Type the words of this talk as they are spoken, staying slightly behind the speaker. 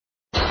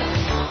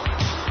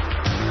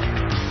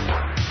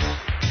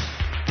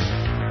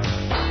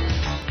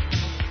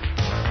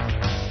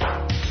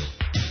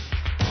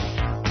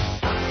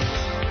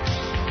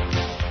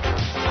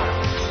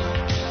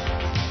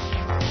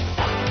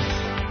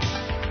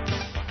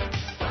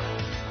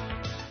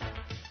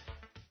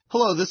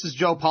Hello, this is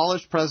Joe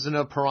Polish, president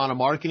of Piranha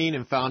Marketing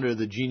and founder of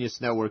the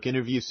Genius Network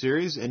interview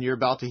series, and you're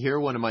about to hear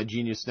one of my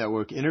Genius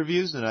Network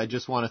interviews, and I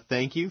just want to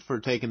thank you for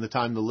taking the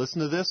time to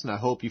listen to this, and I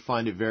hope you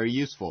find it very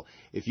useful.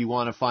 If you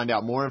want to find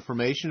out more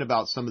information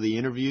about some of the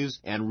interviews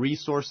and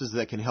resources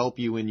that can help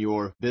you in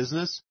your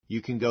business,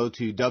 you can go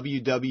to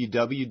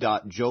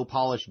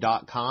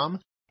www.joepolish.com.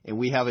 And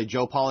we have a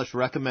Joe Polish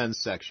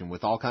Recommends section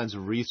with all kinds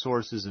of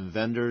resources and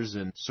vendors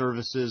and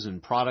services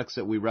and products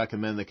that we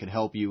recommend that can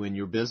help you in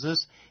your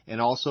business. And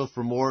also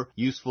for more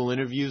useful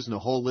interviews and a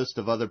whole list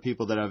of other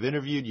people that I've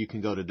interviewed, you can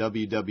go to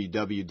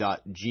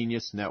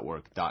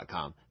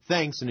www.geniusnetwork.com.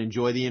 Thanks and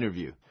enjoy the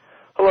interview.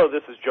 Hello,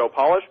 this is Joe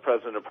Polish,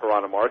 president of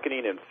Piranha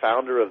Marketing and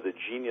founder of the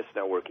Genius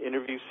Network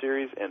interview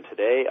series. And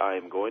today I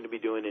am going to be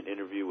doing an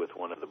interview with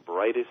one of the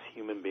brightest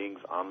human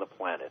beings on the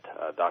planet,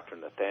 Dr.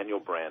 Nathaniel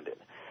Branden.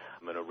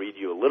 I'm going to read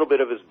you a little bit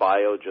of his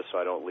bio just so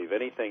I don't leave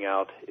anything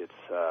out. It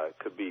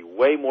could be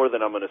way more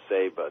than I'm going to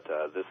say, but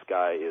this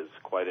guy is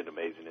quite an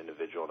amazing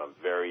individual, and I'm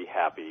very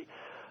happy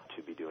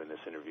to be doing this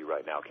interview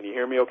right now. Can you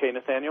hear me okay,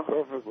 Nathaniel?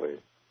 Perfectly.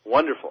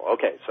 Wonderful.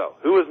 Okay, so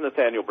who is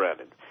Nathaniel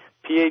Branden?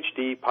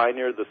 PhD,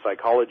 pioneered the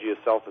psychology of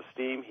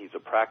self-esteem. He's a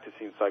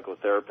practicing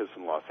psychotherapist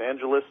in Los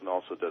Angeles and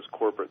also does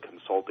corporate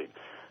consulting.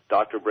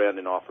 Dr.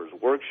 Branden offers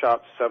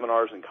workshops,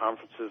 seminars, and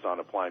conferences on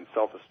applying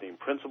self-esteem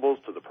principles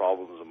to the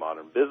problems of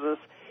modern business.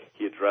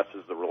 He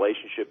addresses the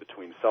relationship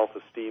between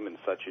self-esteem and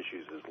such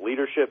issues as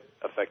leadership,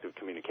 effective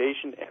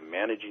communication, and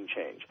managing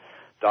change.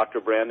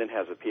 Dr. Branden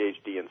has a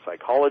PhD in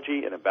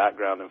psychology and a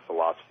background in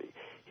philosophy.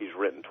 He's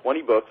written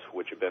 20 books,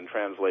 which have been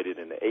translated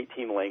into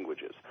 18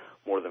 languages.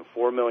 More than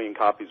 4 million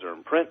copies are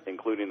in print,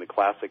 including the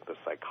classic The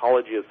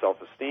Psychology of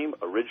Self-Esteem,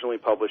 originally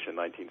published in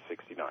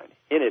 1969.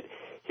 In it,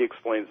 he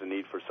explains the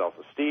need for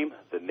self-esteem,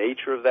 the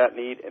nature of that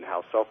need, and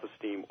how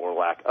self-esteem or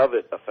lack of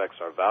it affects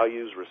our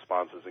values,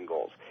 responses, and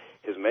goals.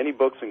 His many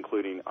books,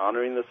 including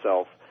Honoring the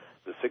Self,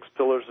 The 6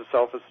 Pillars of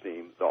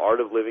Self-Esteem, The Art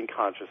of Living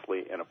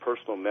Consciously, and a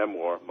personal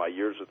memoir, My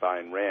Years with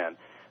Ayn Rand.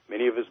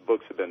 Many of his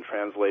books have been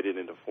translated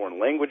into foreign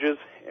languages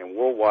and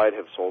worldwide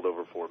have sold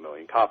over 4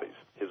 million copies.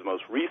 His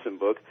most recent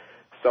book,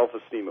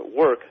 Self-Esteem at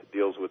Work,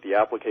 deals with the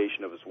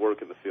application of his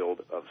work in the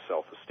field of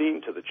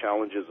self-esteem to the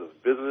challenges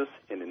of business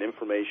in an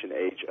information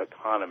age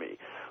economy,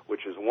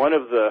 which is one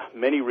of the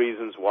many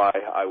reasons why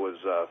I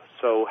was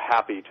so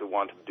happy to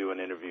want to do an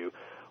interview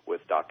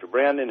with Dr.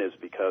 Branden, is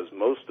because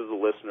most of the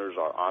listeners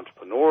are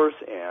entrepreneurs,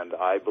 and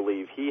I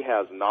believe he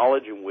has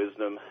knowledge and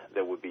wisdom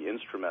that would be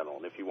instrumental.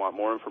 And if you want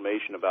more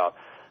information about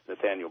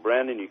Nathaniel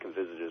Branden, you can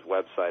visit his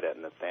website at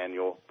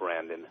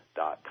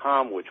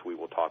nathanielbranden.com, which we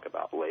will talk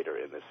about later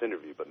in this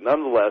interview. But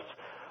nonetheless,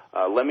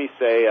 let me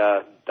say,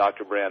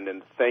 Dr.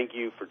 Branden, thank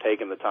you for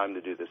taking the time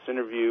to do this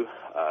interview.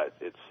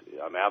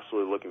 I'm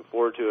absolutely looking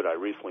forward to it. I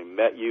recently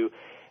met you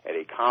at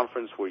a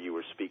conference where you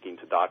were speaking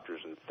to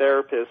doctors and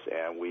therapists,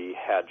 and we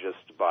had,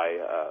 just by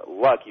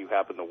luck, you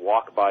happened to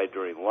walk by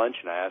during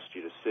lunch, and I asked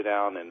you to sit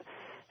down and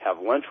have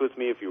lunch with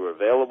me if you were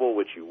available,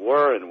 which you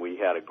were, and we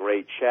had a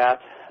great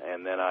chat,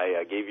 and then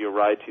I gave you a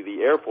ride to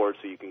the airport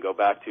so you can go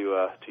back to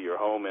your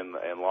home in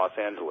Los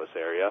Angeles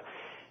area,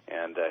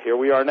 and here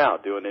we are now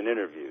doing an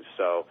interview.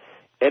 So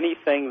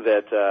anything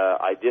that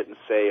I didn't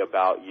say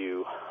about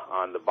you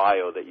on the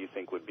bio that you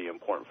think would be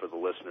important for the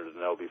listener to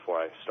know before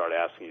I start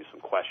asking you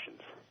some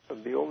questions?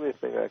 The only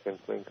thing I can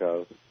think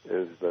of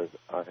is that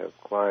I have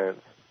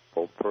clients,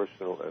 both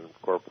personal and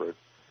corporate,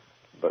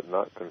 but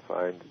not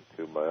confined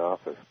to my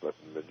office, but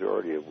the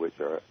majority of which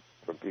are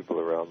from people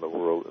around the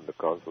world, and the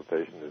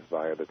consultation is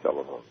via the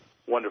telephone.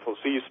 Wonderful.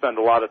 So you spend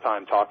a lot of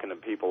time talking to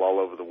people all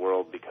over the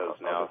world because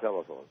now...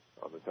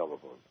 On the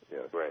telephone,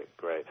 yes. Great.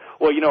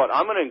 Well, you know what,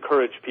 I'm going to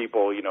encourage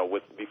people,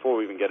 before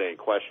we even get any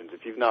questions,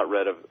 if you've not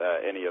read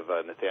any of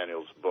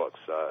Nathaniel's books,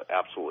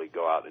 absolutely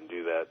go out and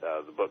do that.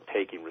 The book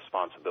Taking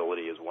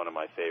Responsibility is one of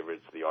my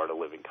favorites. The Art of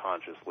Living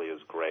Consciously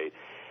is great.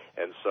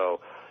 And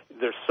so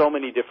there's so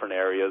many different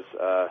areas,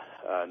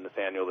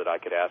 Nathaniel, that I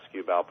could ask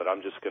you about, but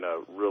I'm just going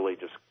to really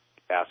just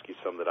ask you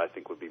some that I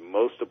think would be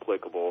most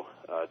applicable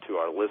to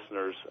our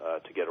listeners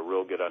to get a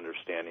real good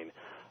understanding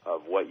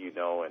of what you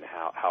know and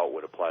how it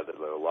would apply to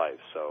their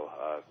life. So,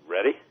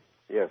 ready?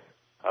 Yes.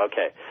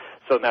 Okay.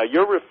 So now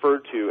you're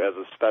referred to as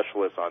a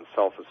specialist on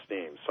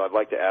self-esteem. So I'd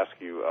like to ask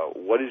you,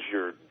 what is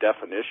your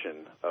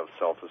definition of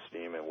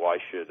self-esteem and why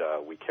should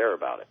we care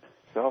about it?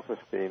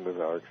 Self-esteem is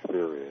our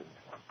experience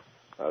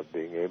of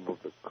being able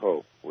to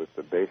cope with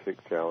the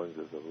basic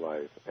challenges of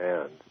life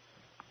and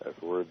as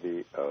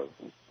worthy of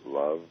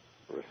love,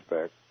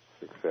 respect,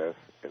 success,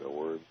 in a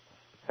word,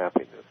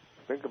 happiness.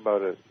 Think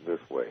about it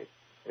this way.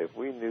 If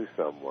we knew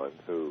someone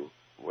who,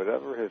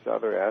 whatever his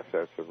other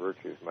assets or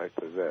virtues might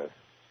possess,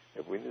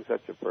 if we knew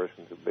such a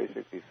person who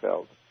basically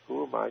felt,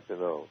 who am I to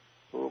know?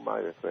 Who am I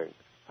to think?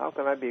 How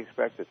can I be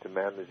expected to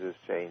manage this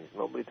change?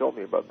 Nobody told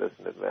me about this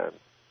in advance.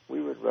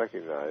 We would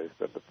recognize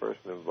that the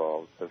person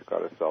involved has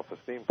got a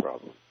self-esteem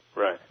problem.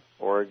 Right.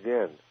 Or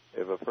again,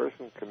 if a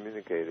person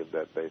communicated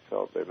that they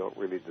felt they don't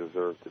really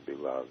deserve to be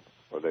loved,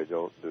 or they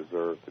don't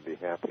deserve to be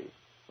happy,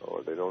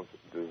 or they don't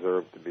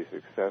deserve to be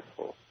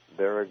successful,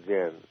 there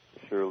again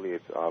surely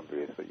it's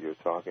obvious that you're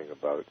talking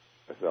about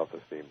a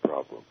self-esteem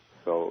problem.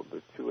 So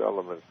the two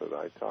elements that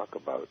I talk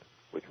about,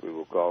 which we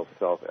will call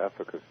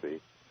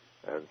self-efficacy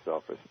and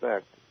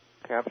self-respect,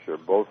 capture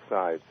both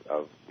sides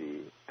of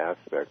the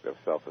aspect of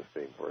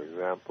self-esteem. For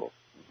example,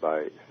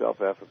 by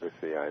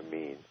self-efficacy I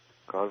mean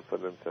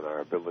confidence in our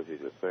ability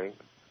to think,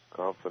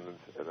 confidence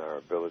in our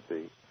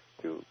ability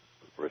to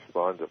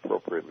respond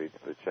appropriately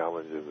to the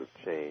challenges of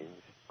change,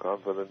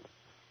 confidence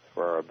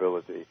for our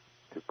ability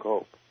to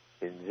cope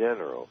in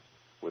general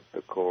with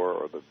the core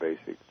or the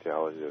basic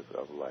challenges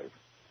of life.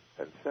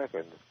 And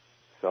second,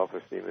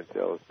 self-esteem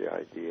entails the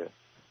idea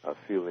of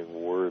feeling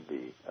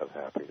worthy of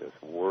happiness,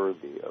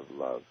 worthy of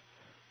love.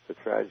 The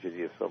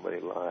tragedy of so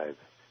many lives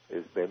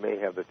is they may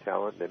have the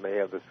talent, they may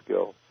have the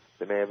skill,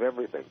 they may have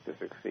everything to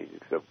succeed,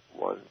 except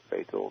one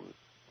fatal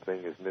thing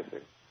is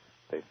missing.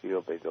 They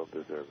feel they don't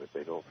deserve it.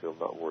 They don't feel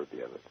not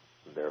worthy of it.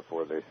 And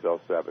therefore, they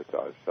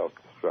self-sabotage,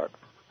 self-destruct.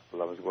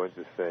 Well, I was going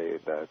to say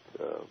that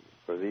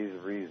for these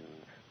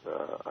reasons,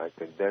 I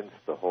condensed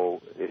the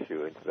whole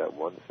issue into that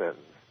one sentence.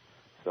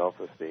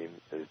 Self-esteem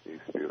is the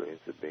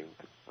experience of being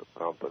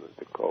competent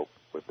to cope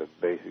with the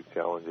basic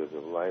challenges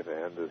of life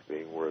and as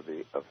being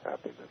worthy of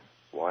happiness.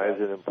 Why is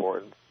it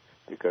important?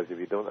 Because if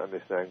you don't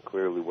understand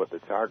clearly what the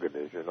target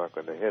is, you're not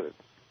going to hit it.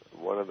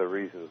 One of the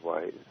reasons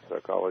why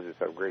psychologists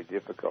have great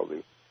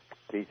difficulty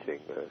teaching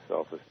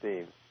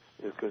self-esteem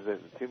is because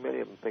too many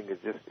of them think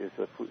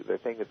they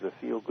think it's a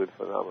feel-good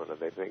phenomenon.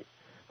 They think,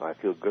 I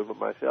feel good about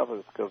myself,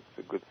 it's because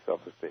it's a good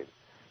self-esteem.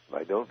 If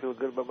I don't feel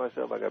good about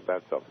myself, I got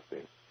bad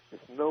self-esteem.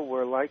 It's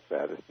nowhere like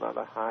that. It's not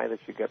a high that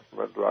you get from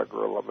a drug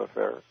or a love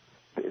affair.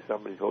 If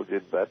somebody told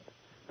you that,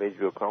 made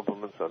you a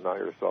compliment, so now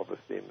your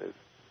self-esteem is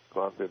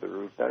gone through the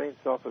roof. That ain't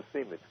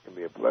self-esteem. It can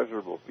be a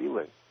pleasurable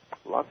feeling.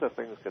 Lots of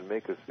things can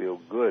make us feel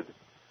good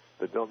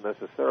that don't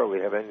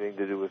necessarily have anything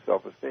to do with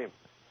self-esteem.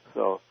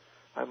 So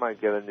I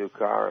might get a new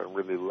car and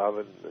really love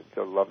it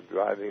and love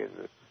driving it,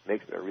 and it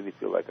makes me really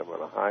feel like I'm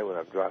on a high when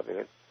I'm driving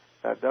it.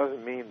 That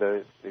doesn't mean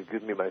that it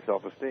gives me my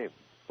self-esteem.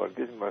 What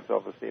gives me my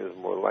self-esteem is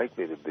more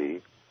likely to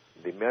be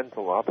the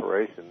mental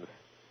operations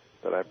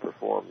that I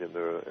performed in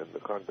the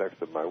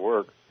context of my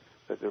work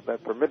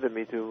that permitted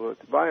me to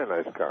buy a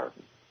nice car.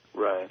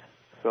 Right.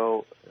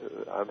 So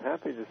I'm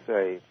happy to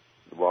say,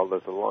 while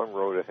there's a long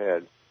road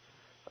ahead,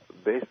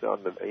 based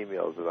on the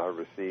emails that I've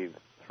received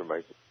from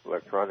my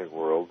electronic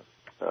world,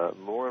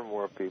 more and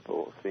more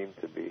people seem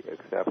to be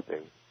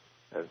accepting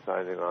and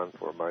signing on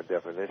for my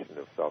definition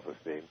of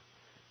self-esteem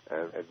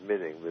and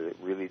admitting that it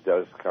really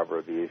does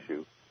cover the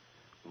issue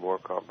more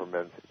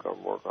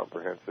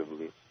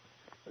comprehensively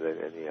than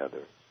any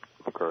other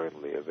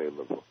currently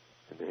available.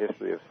 In the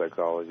history of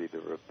psychology,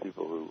 there were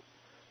people who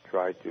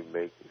tried to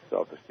make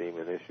self-esteem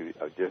an issue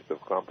just of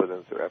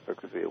competence or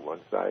efficacy at one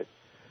side,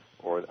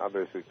 or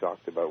others who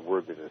talked about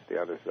worthiness the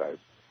other side.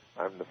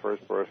 I'm the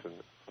first person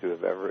to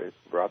have ever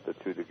brought the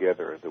two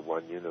together into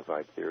one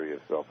unified theory of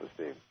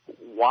self-esteem.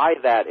 Why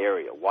that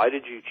area? Why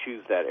did you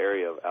choose that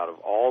area out of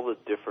all the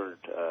different?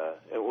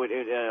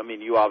 I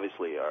mean, you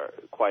obviously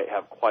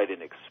have quite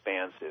an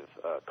expansive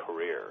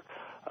career,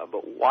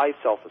 but why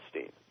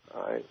self-esteem?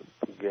 I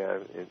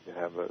began to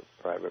have a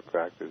private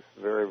practice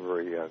very,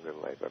 very young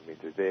in life. I mean,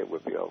 today it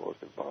would be almost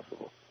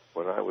impossible.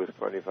 When I was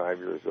 25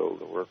 years old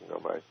and working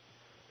on my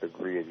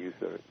degree at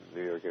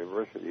New York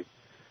University,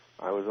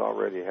 I was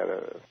already had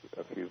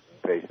a few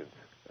patients,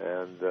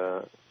 and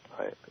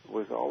I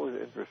was always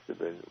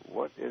interested in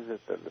what is it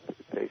that the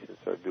patients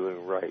are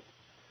doing right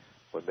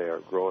when they are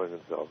growing in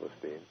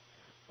self-esteem,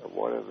 and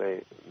what are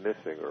they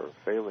missing or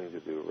failing to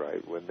do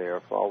right when they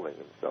are falling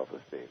in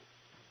self-esteem.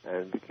 And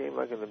it became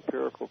like an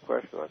empirical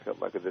question. I felt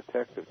like a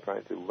detective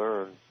trying to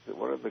learn that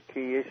one of the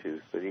key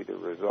issues that either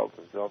result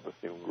in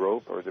self-esteem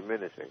growth or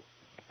diminishing.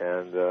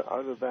 And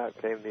out of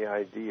that came the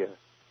idea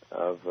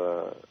of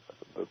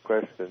the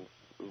question,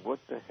 what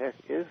the heck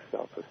is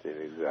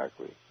self-esteem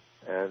exactly?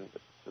 And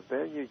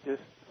then you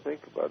just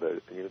think about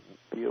it, and you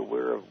be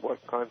aware of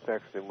what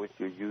context in which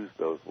you use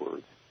those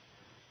words.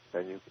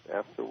 And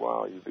after a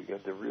while, you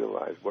begin to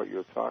realize what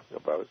you're talking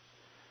about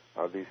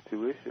are these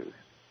two issues.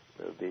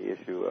 The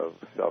issue of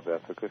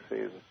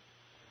self-efficacy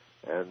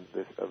and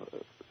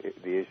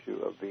the issue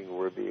of being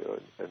worthy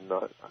and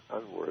not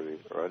unworthy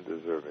or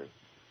undeserving.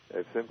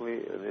 It's simply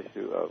an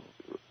issue of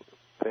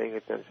paying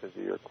attention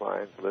to your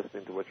clients,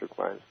 listening to what your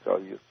clients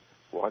tell you,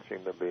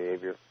 watching their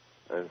behavior,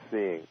 and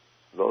seeing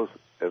those.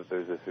 If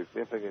there's a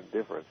significant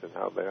difference in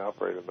how they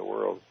operate in the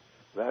world,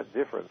 that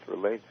difference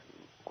relates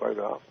quite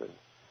often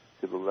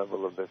to the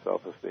level of their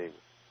self-esteem.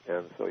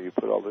 And so you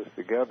put all this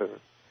together,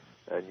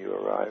 and you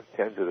arrive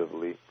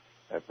tentatively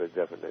at the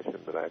definition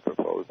that I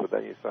proposed, but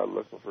then you start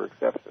looking for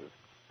exceptions.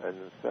 And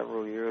in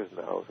several years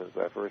now, since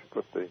I first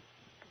put the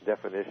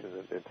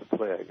definition into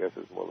play, I guess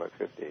it's more like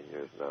 15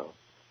 years now,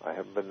 I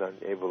haven't been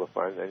able to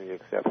find any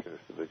exceptions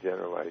to the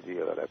general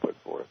idea that I put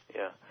forth.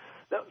 Yeah.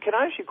 Now, can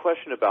I ask you a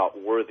question about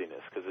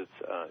worthiness? Because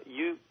it's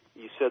you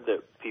said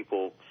that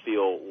people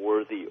feel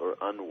worthy or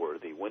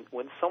unworthy.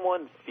 When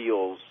someone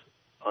feels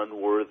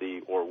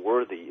unworthy or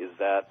worthy, is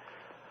that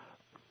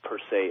per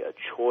se a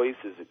choice?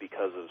 Is it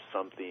because of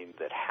something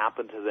that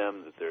happened to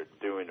them that they're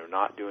doing or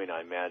not doing?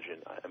 I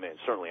mean,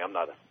 certainly I'm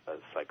not a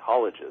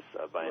psychologist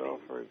by any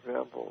means. Well, for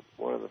example,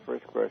 one of the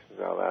first questions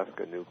I'll ask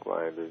a new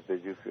client is,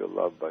 did you feel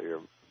loved by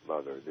your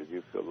mother? Did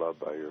you feel loved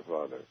by your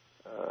father?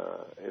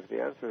 If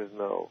the answer is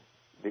no,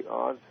 the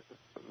odds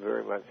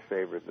very much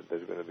favor that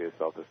there's going to be a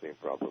self-esteem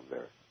problem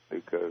there,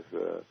 because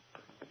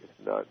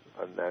it's not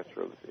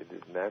unnatural. It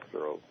is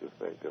natural to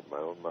think that my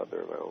own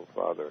mother, my own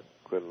father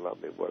couldn't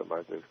love me. What am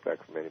I to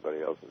expect from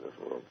anybody else in this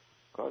world?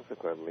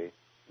 Consequently,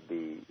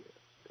 the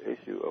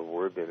issue of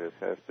worthiness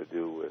has to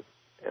do with,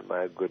 am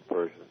I a good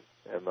person?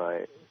 Am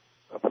I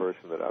a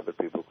person that other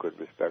people could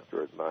respect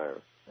or admire?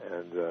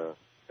 And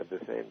at the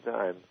same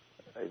time,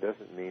 it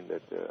doesn't mean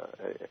that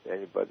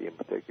anybody in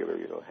particular,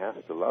 has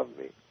to love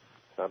me.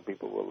 Some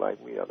people will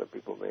like me, other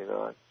people may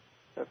not.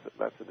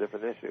 That's a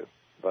different issue.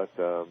 But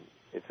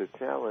it's a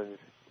challenge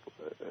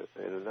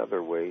in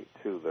another way,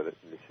 too, that it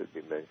should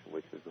be mentioned,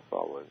 which is the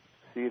following.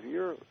 See, if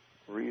you're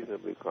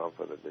reasonably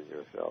confident in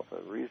yourself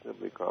and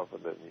reasonably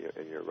confident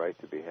in your right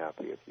to be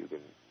happy, if you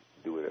can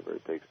do whatever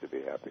it takes to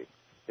be happy,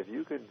 if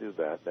you can do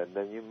that,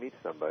 then you meet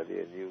somebody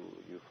and you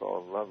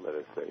fall in love, let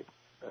us say.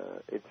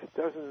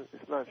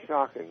 It's not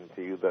shocking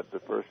to you that the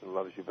person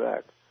loves you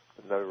back.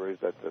 In other words,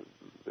 that it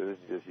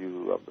isn't just you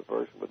who love the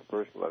person, but the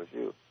person loves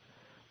you.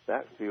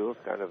 That feels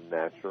kind of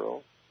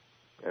natural,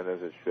 and as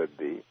it should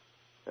be,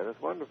 and it's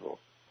wonderful.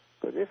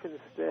 But if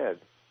instead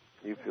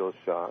you feel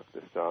shocked,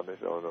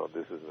 astonished, oh no,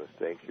 this is a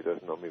mistake, she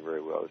doesn't know me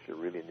very well, she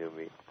really knew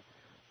me,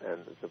 and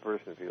the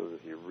person feels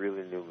if you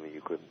really knew me,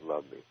 you couldn't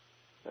love me.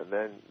 And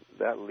then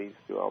that leads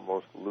to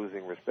almost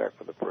losing respect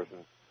for the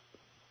person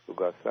who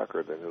got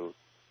suckered and who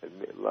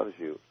loves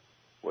you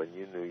when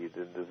you knew you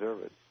didn't deserve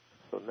it.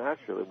 So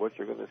naturally, what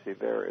you're going to see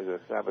there is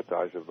a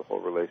sabotage of the whole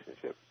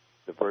relationship.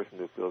 The person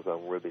who feels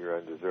unworthy or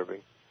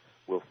undeserving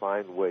will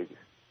find ways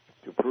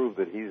to prove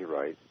that he's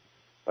right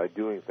by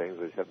doing things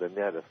which have the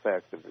net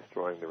effect of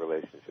destroying the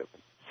relationship.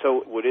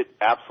 So would it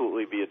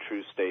absolutely be a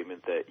true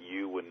statement that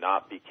you would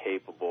not be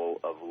capable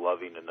of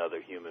loving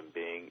another human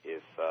being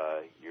if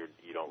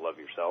you don't love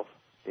yourself?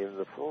 In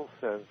the full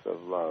sense of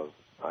love,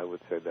 I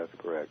would say that's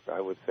correct. I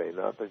would say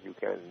not that you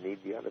can't need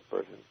the other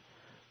person,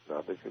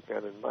 not that you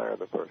can't admire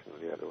the person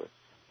on the other way,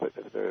 but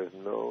if there is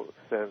no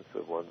sense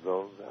of one's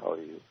own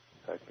value,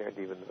 I can't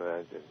even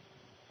imagine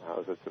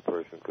how such a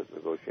person could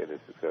negotiate a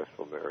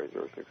successful marriage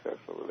or a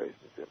successful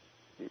relationship.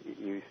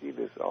 You see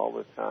this all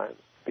the time.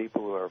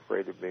 People who are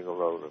afraid of being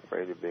alone,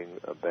 afraid of being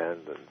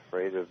abandoned,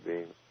 afraid of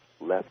being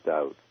left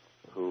out,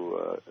 who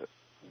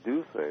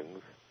do things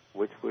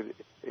which would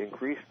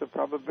increase the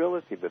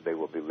probability that they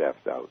will be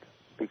left out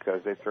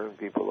because they turn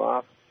people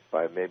off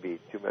by maybe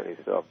too many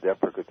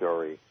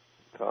self-deprecatory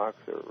talks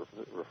or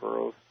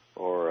referrals,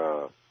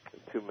 or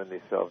too many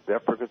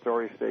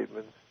self-deprecatory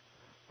statements,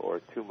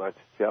 or too much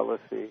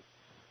jealousy,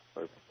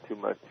 or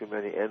too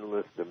many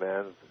endless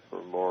demands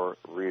for more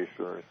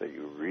reassurance that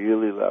you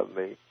really love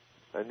me.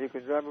 And you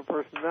can drive a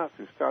person nuts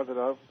who started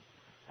off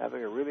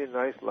having a really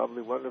nice,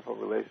 lovely, wonderful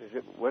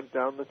relationship, went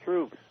down the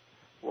tubes.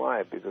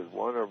 Why? Because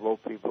one or both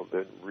people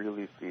didn't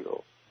really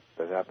feel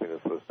that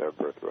happiness was their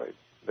birthright.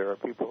 There are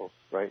people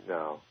right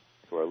now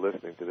who are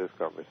listening to this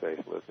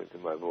conversation, listening to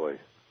my voice,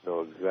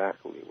 know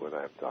exactly what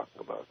I'm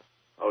talking about.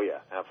 Oh, yeah,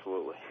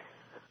 absolutely.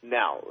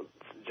 Now,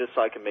 just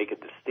so I can make a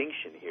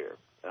distinction here,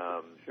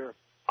 sure.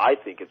 I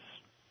think it's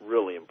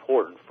really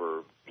important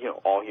for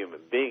all human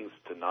beings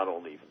to not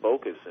only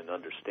focus and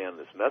understand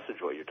this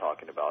message, what you're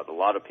talking about. A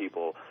lot of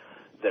people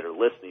that are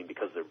listening,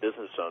 because they're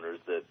business owners,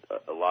 that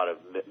a lot of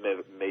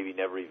maybe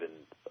never even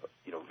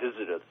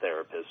visited a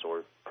therapist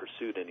or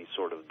pursued any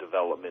sort of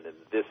development in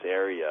this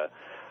area.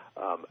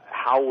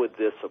 How would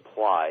this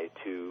apply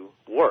to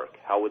work?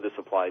 How would this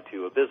apply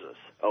to a business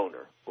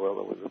owner? Well,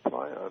 it would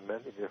apply on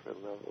many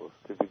different levels.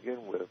 To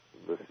begin with,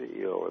 the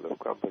CEO or the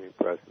company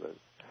president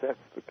sets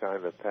the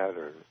kind of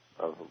pattern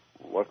of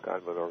what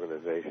kind of an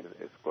organization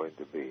it's going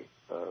to be.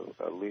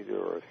 A leader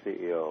or a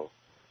CEO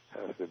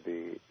has to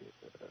be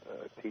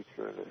a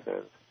teacher in a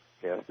sense.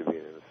 He has to be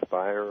an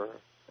inspirer,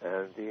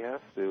 and he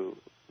has to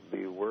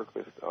be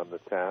working on the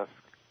task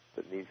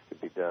that needs to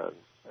be done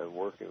and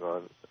working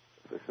on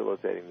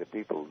facilitating the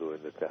people doing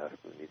the task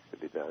that needs to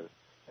be done,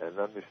 and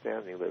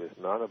understanding that it's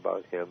not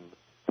about him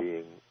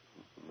being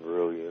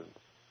brilliant,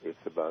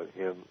 it's about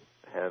him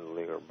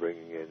handling or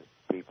bringing in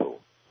people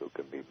who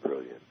can be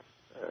brilliant.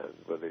 And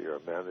whether you're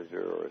a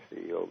manager or a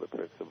CEO, the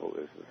principle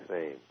is the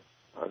same.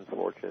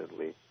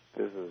 Unfortunately,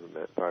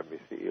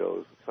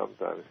 CEOs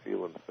sometimes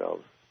feel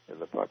themselves in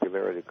the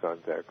popularity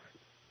context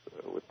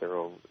with their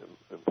own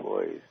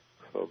employees,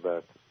 so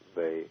that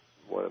they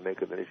want to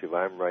make it an issue of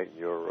I'm right and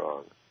you're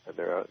wrong. And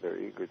they're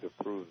eager to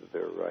prove that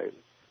they're right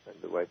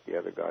and to wipe the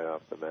other guy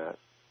off the mat.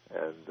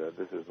 And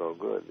this is no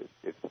good.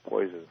 It's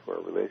poison for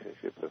a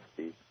relationship if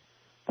the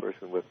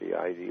person with the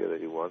idea that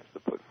he wants to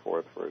put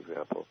forth, for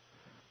example,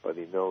 but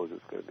he knows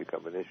it's going to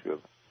become an issue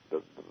of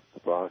the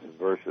boss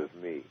versus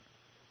me,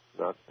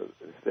 not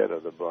instead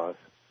of the boss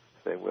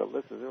saying, well,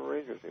 this is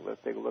very interesting.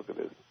 Let's take a look at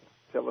this.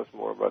 Tell us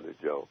more about it,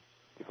 Joe.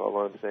 you follow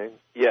what I'm saying?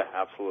 Yeah,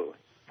 absolutely.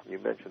 You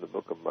mentioned a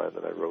book of mine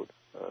that I wrote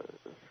a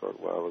short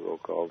while ago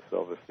called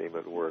Self-Esteem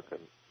at Work,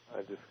 and I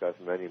discuss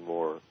many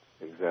more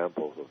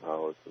examples of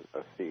how a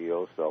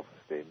CEO's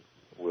self-esteem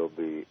will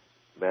be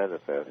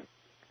manifest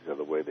in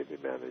the way that he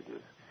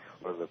manages.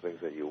 One of the things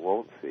that you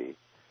won't see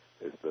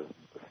is the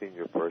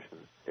senior person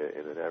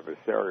in an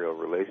adversarial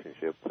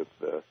relationship with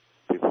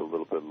people a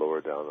little bit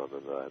lower down on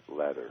the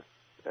ladder.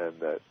 And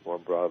that more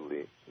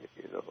broadly,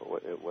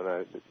 when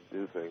I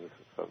do things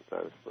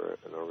sometimes for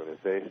an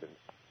organization,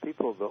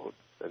 people don't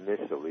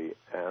initially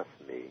ask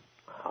me,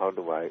 how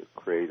do I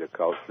create a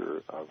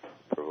culture of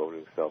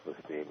promoting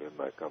self-esteem in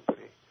my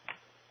company?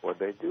 What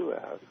they do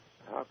ask,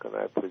 how can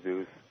I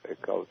produce a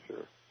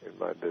culture in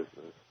my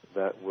business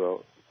that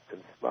will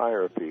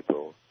inspire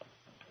people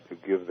to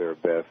give their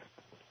best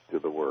to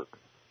the work?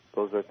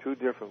 Those are two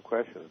different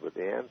questions, but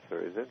the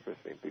answer is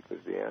interesting because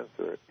the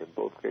answer in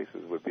both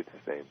cases would be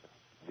the same.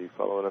 Do you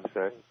follow what I'm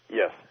saying?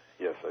 Yes,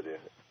 I do.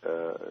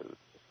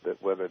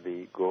 That whether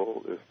the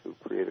goal is to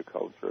create a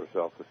culture of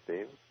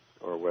self-esteem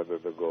or whether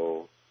the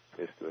goal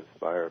is to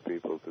inspire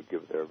people to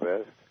give their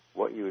best,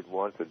 what you would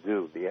want to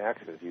do, the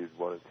actions you'd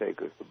want to take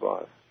as the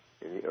boss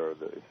or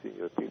the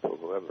senior people,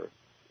 whoever,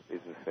 is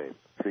the same.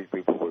 Treat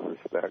people with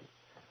respect,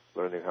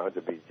 learning how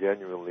to be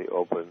genuinely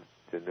open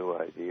to new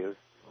ideas,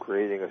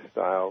 creating a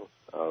style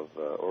of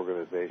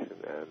organization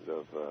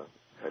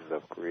and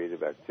of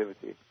creative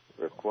activity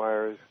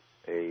requires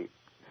a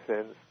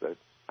sense that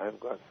I've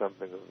got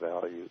something of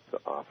value to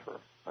offer.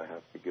 I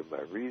have to give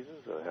my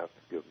reasons, I have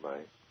to give my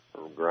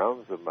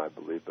grounds of my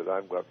belief, but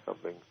I've got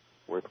something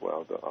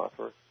worthwhile to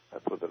offer. I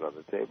put it on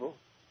the table.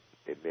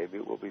 Maybe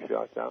it will be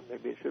shot down,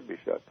 maybe it should be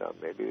shot down,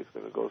 maybe it's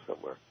going to go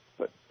somewhere.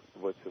 But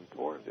what's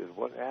important is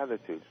what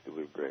attitudes do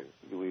we bring?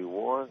 Do we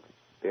want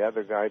the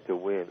other guy to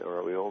win, or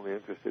are we only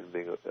interested in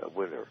being a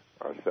winner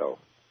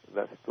ourselves? And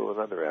that's still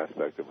another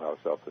aspect of how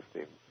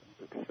self-esteem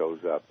shows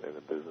up in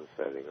a business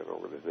setting, an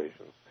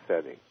organization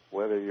setting.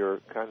 Whether you're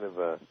kind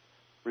of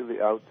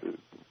really out to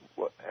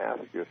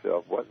ask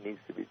yourself what needs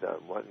to be done,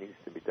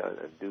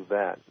 and do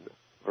that,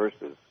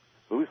 versus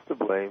who's to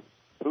blame,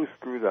 who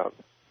screwed up.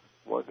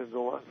 One can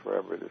go on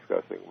forever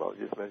discussing. Well,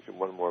 just mention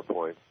one more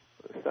point.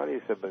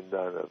 Studies have been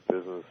done of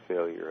business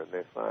failure, and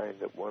they find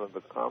that one of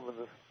the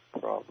commonest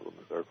problems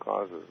or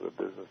causes of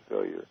business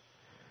failure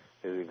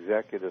is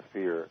executive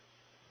fear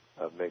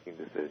of making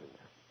decisions.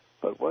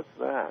 But what's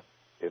that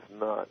if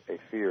not a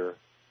fear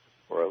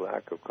or a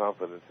lack of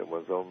confidence in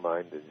one's own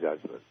mind and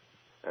judgment?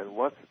 And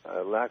what's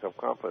a lack of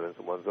confidence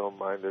in one's own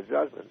mind or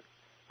judgment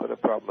but a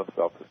problem of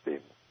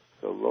self-esteem?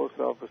 So low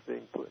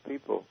self-esteem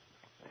people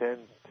tend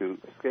to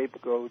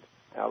scapegoat,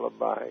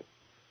 alibi,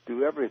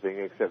 do everything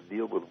except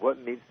deal with what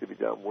needs to be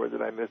done. Where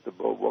did I miss the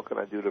boat? What can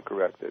I do to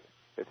correct it?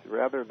 It's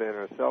rather than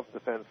a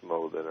self-defense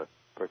mode and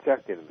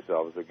protecting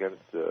themselves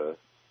against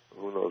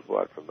who knows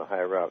what from the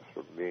higher-ups,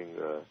 from being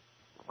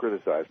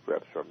criticized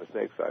perhaps for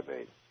mistakes I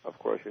made. Of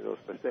course,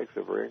 mistakes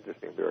are very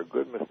interesting. There are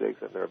good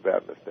mistakes and there are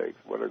bad mistakes.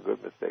 What are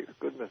good mistakes?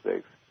 Good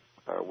mistakes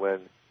are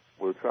when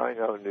we're trying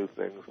out new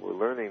things, we're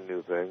learning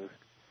new things,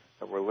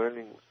 and we're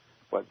learning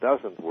what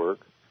doesn't work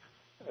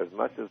as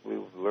much as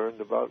we've learned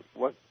about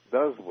what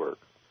does work.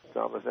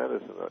 Thomas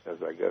Edison, as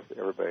I guess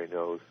everybody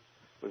knows,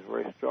 was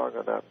very strong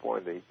on that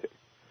point.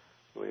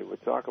 When he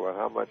would talk about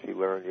how much he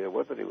learned,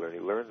 what did he learn? He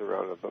learned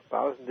around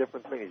 1,000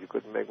 different things you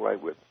couldn't make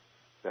light with.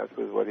 That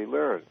was what he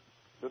learned.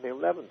 Then the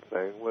 11th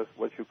thing was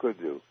what you could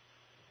do.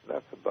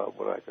 That's about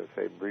what I can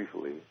say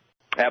briefly.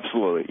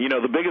 Absolutely.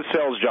 The biggest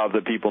sales job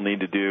that people need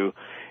to do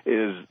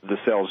is the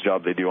sales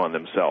job they do on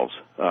themselves,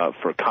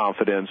 for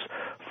confidence,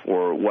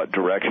 for what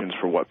directions,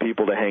 for what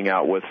people to hang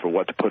out with, for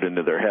what to put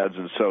into their heads.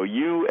 And so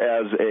you,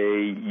 as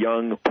a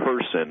young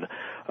person,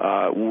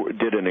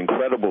 did an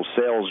incredible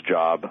sales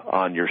job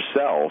on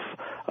yourself,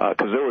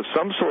 because there was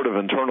some sort of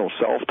internal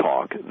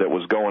self-talk that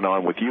was going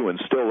on with you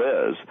and still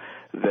is,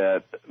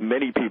 that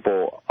many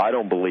people, I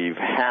don't believe,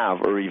 have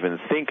or even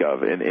think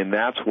of, and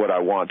that's what I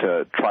want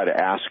to try to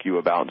ask you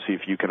about and see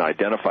if you can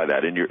identify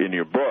that. In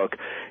your book,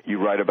 you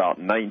write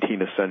about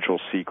 19 essential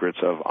secrets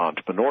of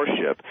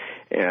entrepreneurship,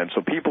 and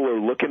so people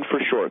are looking for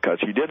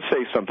shortcuts. You did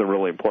say something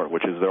really important,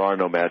 which is there are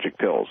no magic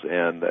pills,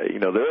 and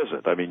there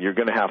isn't. I mean, you're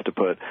going to have to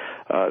put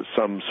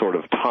some sort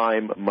of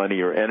time,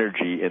 money, or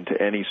energy into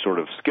any sort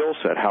of skill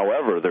set.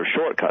 However, there are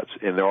shortcuts,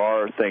 and there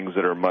are things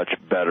that are much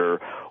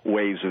better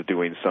ways of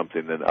doing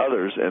something than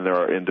others, and there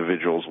are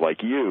individuals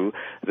like you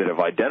that have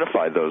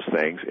identified those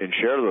things and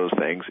share those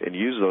things and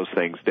use those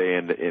things day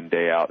in and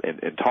day out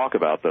and talk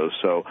about those.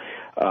 So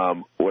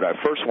what I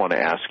first want to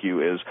ask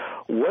you is,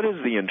 what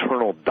is the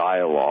internal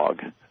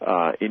dialogue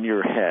in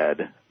your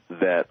head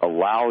that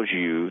allows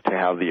you to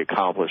have the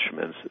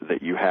accomplishments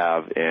that you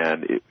have,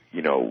 and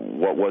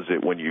what was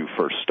it when you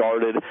first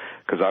started?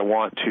 Because I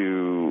want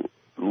to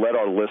let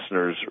our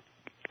listeners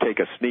take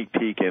a sneak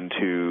peek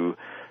into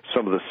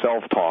some of the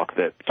self-talk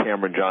that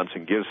Cameron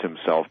Johnson gives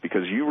himself,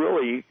 because you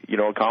really,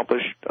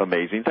 accomplished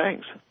amazing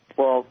things.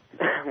 Well,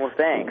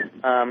 thanks.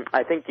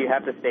 I think you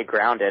have to stay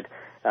grounded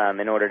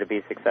in order to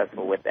be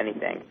successful with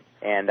anything.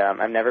 And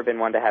I've never been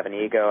one to have an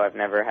ego. I've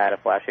never had a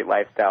flashy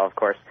lifestyle. Of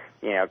course,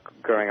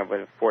 growing up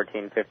with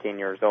 14, 15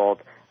 years old,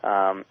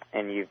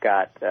 and you've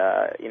got,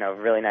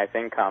 really nice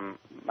income.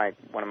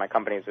 One of my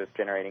companies was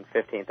generating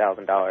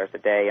 $15,000 a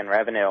day in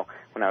revenue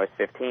when I was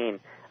 15.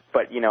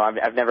 But,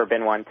 I've never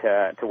been one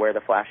to wear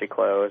the flashy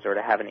clothes or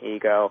to have an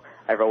ego.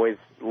 I've always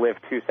lived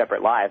two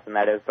separate lives, and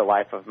that is the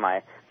life of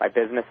my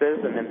businesses,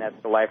 and then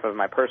that's the life of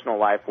my personal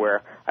life,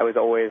 where I was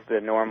always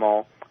the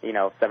normal,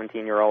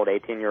 17-year-old,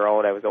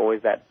 18-year-old. I was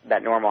always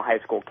that normal high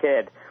school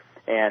kid.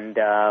 And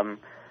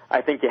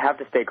I think you have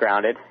to stay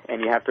grounded,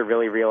 and you have to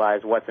really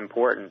realize what's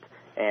important.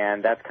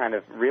 And that's kind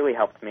of really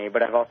helped me.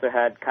 But I've also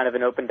had kind of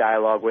an open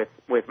dialogue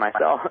with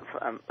myself.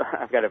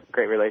 I've got a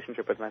great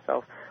relationship with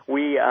myself.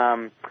 We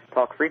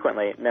talk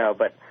frequently. No,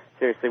 but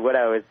seriously, what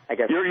I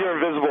guess... You're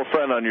a visible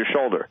friend on your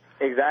shoulder.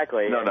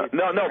 Exactly. No, but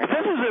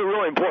this is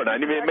really important. I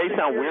mean, it may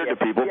sound weird to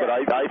people, but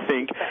I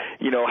think,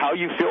 how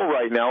you feel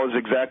right now is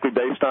exactly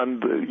based on,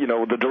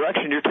 the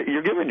direction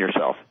you're giving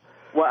yourself.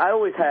 Well, I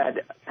always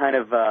had kind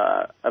of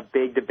a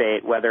big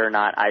debate whether or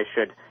not I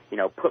should,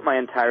 put my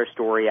entire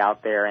story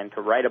out there and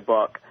to write a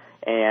book.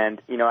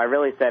 And, I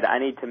really said I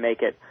need to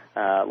make it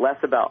less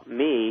about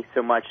me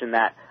so much in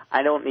that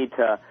I don't need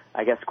to,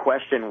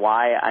 question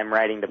why I'm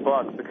writing the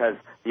book, because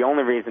the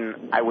only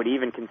reason I would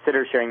even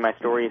consider sharing my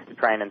story is to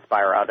try and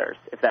inspire others,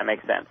 if that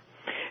makes sense.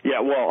 Yeah,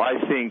 well, I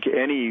think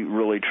any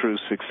really true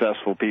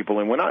successful people,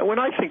 and when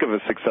I think of a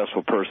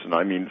successful person,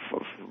 I mean,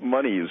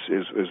 money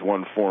is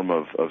one form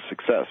of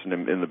success,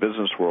 and in the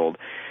business world,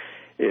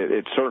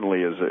 it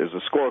certainly is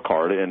a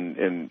scorecard,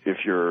 and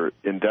if your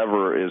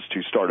endeavor is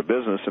to start a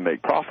business and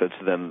make profits,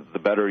 then the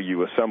better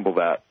you assemble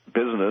that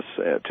business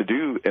to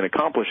do and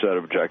accomplish that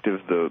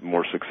objective, the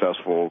more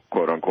successful,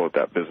 quote-unquote,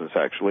 that business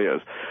actually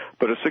is.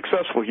 But a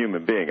successful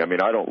human being, I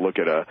mean, I don't look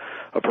at a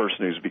person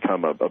who's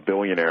become a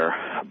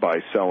billionaire by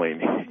selling,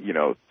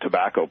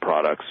 tobacco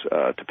products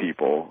to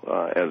people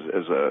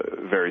as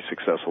a very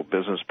successful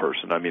business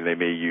person. I mean, they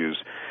may use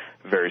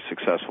very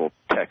successful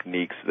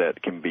techniques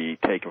that can be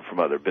taken from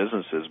other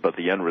businesses, but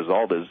the end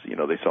result is,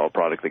 they sell a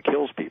product that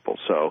kills people.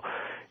 So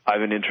I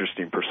have an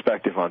interesting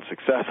perspective on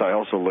success. I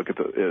also look at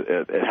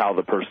how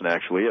the person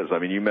actually is. I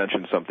mean, you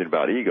mentioned something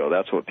about ego.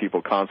 That's what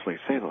people constantly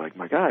say. They're like,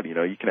 my God,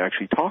 you can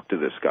actually talk to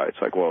this guy.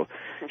 It's like, well,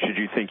 should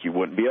you think you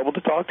wouldn't be able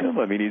to talk to him?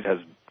 I mean, he has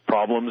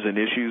problems and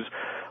issues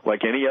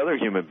like any other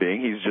human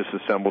being. He's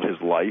just assembled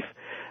his life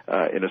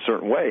in a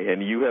certain way,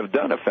 and you have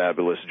done a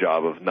fabulous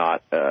job of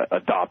not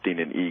adopting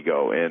an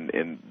ego.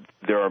 And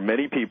there are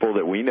many people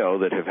that we know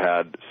that have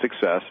had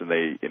success, and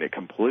it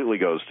completely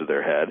goes to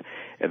their head,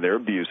 and they're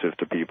abusive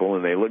to people,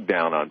 and they look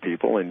down on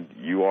people. And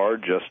you are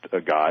just a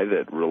guy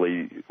that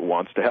really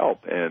wants to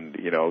help. And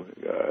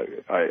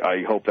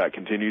I hope that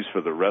continues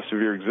for the rest of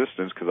your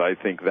existence, because I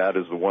think that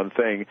is the one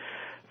thing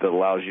that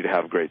allows you to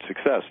have great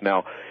success.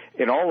 Now,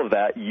 in all of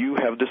that, you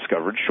have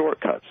discovered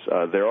shortcuts.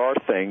 There are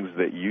things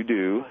that you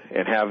do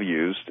and have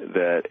used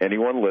that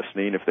anyone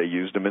listening, if they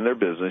used them in their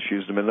business,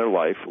 used them in their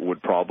life,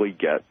 would probably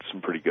get some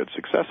pretty good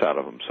success out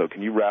of them. So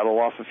can you rattle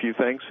off a few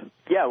things?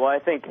 Yeah, well, I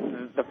think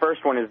the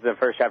first one is the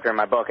first chapter in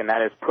my book, and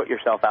that is put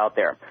yourself out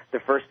there. The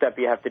first step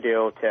you have to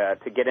do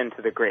to get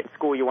into the great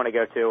school you want to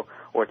go to,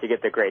 or to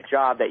get the great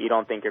job that you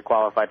don't think you're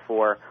qualified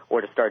for, or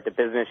to start the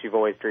business you've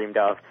always dreamed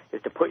of,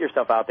 is to put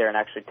yourself out there and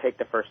actually take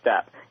the first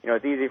step.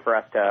 It's easy for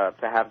us to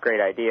have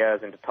great ideas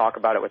and to talk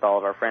about it with all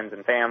of our friends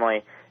and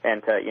family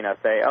and to,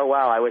 say, oh,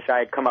 wow, I wish I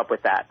had come up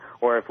with that.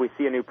 Or if we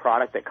see a new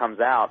product that comes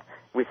out,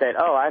 we say,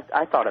 oh,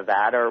 I thought of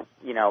that, or,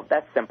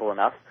 that's simple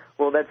enough.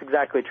 Well, that's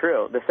exactly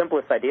true. The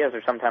simplest ideas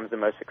are sometimes the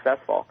most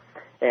successful.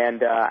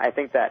 And I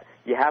think that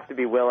you have to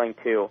be willing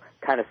to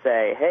kind of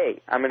say,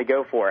 hey, I'm going to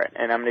go for it,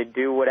 and I'm going to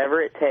do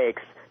whatever it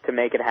takes to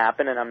make it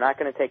happen, and I'm not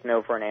going to take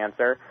no for an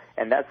answer.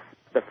 And that's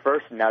the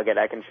first nugget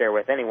I can share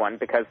with anyone,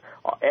 because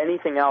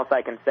anything else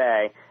I can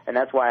say, and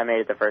that's why I made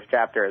it the first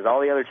chapter, is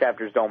all the other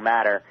chapters don't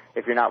matter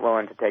if you're not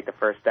willing to take the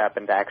first step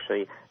and to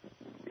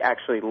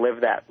actually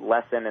live that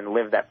lesson and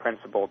live that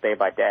principle day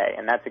by day.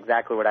 And that's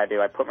exactly what I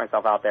do. I put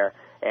myself out there,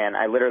 and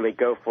I literally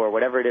go for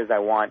whatever it is I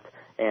want,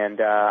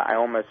 and I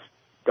almost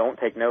don't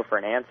take no for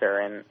an answer.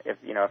 And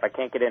if I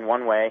can't get in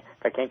one way,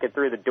 if I can't get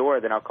through the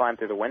door, then I'll climb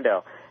through the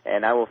window,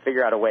 and I will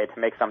figure out a way to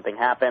make something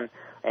happen.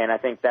 And I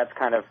think that's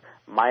kind of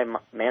my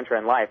mantra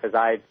in life, is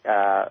I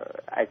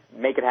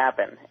make it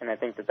happen, and I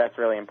think that that's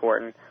really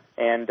important.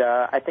 And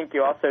I think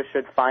you also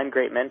should find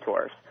great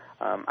mentors.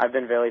 I've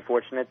been very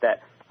fortunate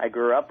that I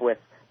grew up with,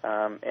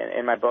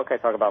 in my book I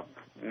talk about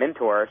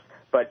mentors,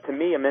 but to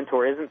me a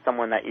mentor isn't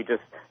someone that you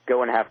just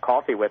go and have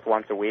coffee with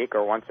once a week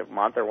or once a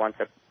month or once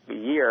a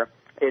year.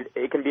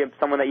 It can be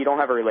someone that you don't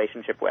have a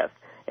relationship with.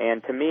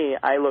 And to me,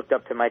 I looked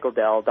up to Michael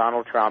Dell,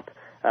 Donald Trump,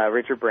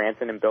 Richard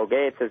Branson, and Bill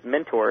Gates as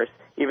mentors,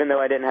 even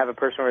though I didn't have a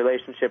personal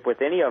relationship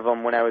with any of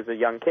them when I was a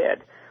young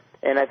kid.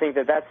 And I think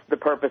that that's the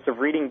purpose of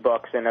reading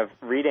books and of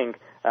reading,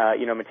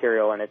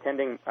 material and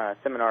attending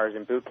seminars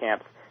and boot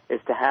camps,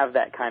 is to have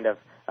that kind of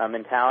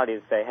mentality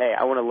to say, hey,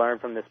 I want to learn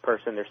from this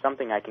person. There's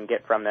something I can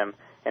get from them.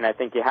 And I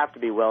think you have to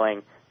be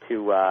willing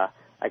to,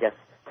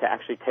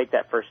 actually take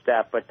that first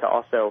step, but to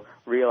also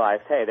realize,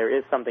 hey, there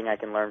is something I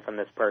can learn from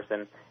this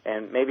person,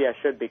 and maybe I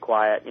should be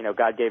quiet. You know,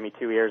 God gave me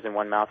 2 ears and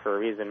 1 mouth for a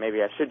reason.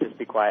 Maybe I should just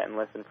be quiet and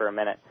listen for a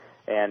minute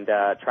and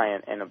try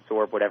and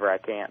absorb whatever I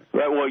can.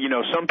 Right. Well, you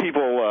know, some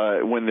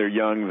people, when they're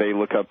young, they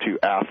look up to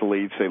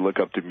athletes, they look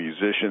up to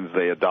musicians,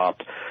 they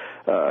adopt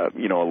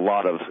you know, a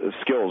lot of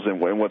skills. And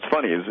what's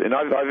funny is, and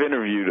I've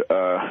interviewed,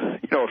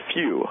 you know, a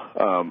few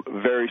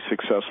very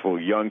successful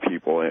young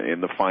people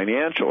in the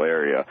financial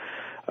area.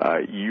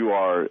 You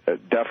are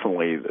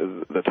definitely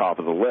the top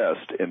of the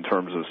list in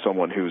terms of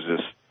someone who's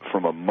just,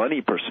 from a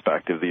money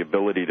perspective, the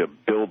ability to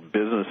build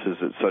businesses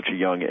at such a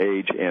young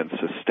age and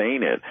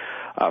sustain it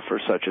for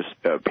such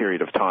a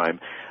period of time.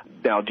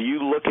 Now, do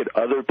you look at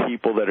other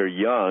people that are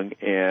young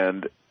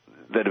and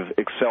that have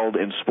excelled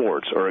in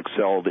sports or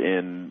excelled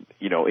in,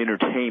 you know,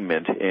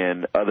 entertainment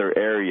and other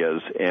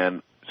areas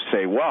and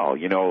say, wow,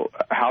 you know,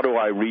 how do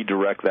I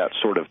redirect that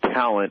sort of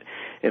talent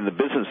in the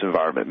business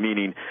environment?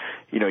 Meaning,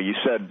 you know, you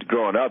said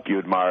growing up you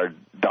admired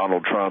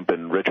Donald Trump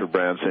and Richard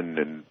Branson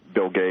and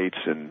Bill Gates,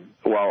 and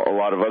while a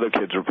lot of other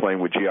kids are playing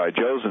with G.I.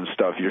 Joes and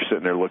stuff, you're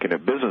sitting there looking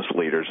at business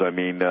leaders. I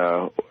mean,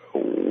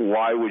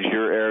 why was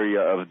your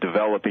area of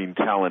developing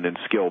talent and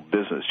skill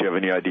business? Do you have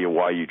any idea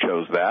why you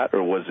chose that,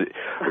 or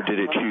did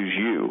it choose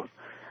you?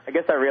 I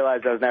guess I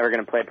realized I was never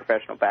going to play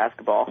professional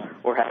basketball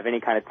or have any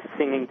kind of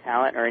singing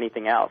talent or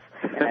anything else.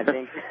 And I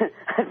think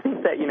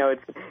that, you know,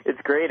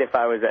 it's great if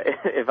I was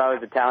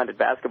a talented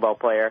basketball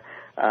player,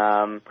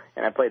 and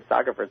I played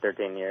soccer for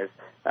 13 years.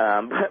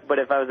 But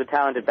if I was a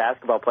talented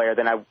basketball player,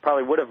 then I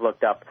probably would have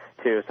looked up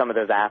to some of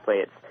those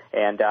athletes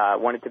and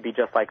wanted to be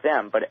just like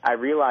them. But I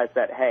realized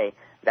that, hey,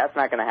 that's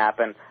not going to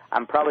happen.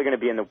 I'm probably going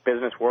to be in the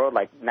business world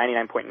like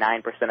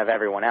 99.9% of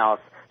everyone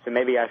else. So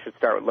maybe I should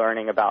start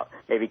learning about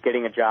maybe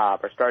getting a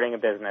job or starting a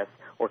business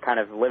or kind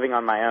of living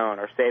on my own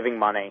or saving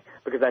money,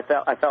 because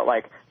I felt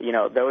like, you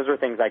know, those are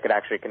things I could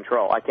actually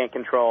control. I can't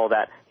control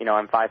that, you know,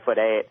 I'm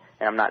 5'8"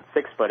 and I'm not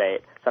 6'8",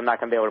 so I'm not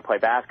going to be able to play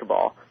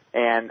basketball.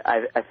 And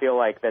I feel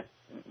like that,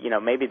 you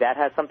know, maybe that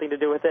has something to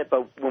do with it.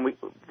 But when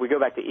we go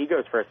back to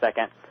egos for a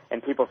second,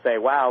 and people say,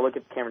 wow, look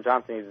at Cameron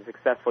Johnson, he's a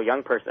successful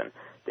young person.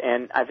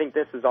 And I think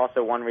this is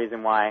also one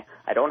reason why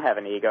I don't have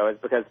an ego, is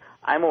because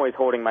I'm always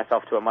holding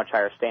myself to a much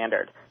higher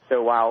standard.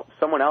 So while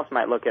someone else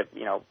might look at,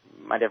 you know,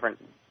 my different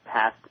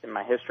past in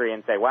my history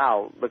and say,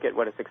 wow, look at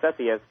what a success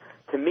he is,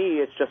 to me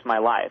it's just my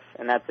life,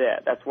 and that's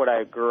it. That's what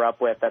I grew up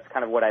with. That's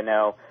kind of what I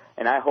know.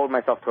 And I hold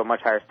myself to a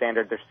much higher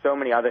standard. There's so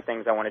many other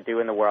things I want to do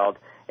in the world,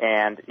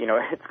 and, you know,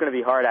 it's going to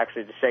be hard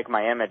actually to shake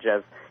my image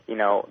as, you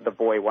know, the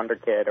boy wonder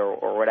kid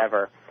or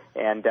whatever,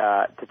 and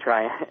to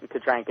try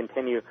and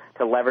continue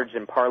to leverage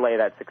and parlay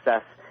that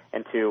success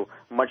into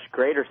much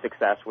greater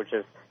success, which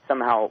is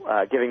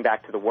somehow giving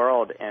back to the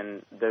world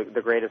in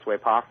the greatest way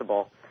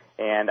possible.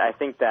 And I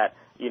think that,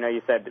 you know,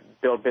 you said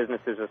build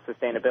businesses with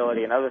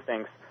sustainability and other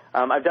things.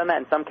 I've done that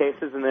in some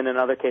cases, and then in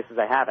other cases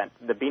I haven't.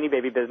 The Beanie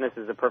Baby business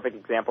is a perfect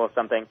example of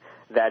something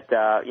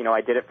that, you know,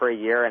 I did it for a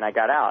year and I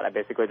got out. I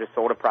basically just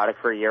sold a product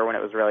for a year when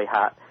it was really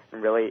hot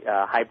and really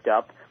hyped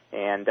up,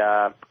 and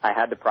I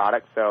had the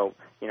product, so,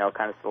 you know,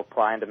 kind of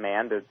supply and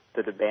demand.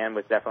 The demand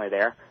was definitely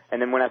there.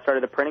 And then when I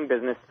started the printing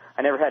business,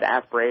 I never had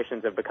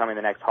aspirations of becoming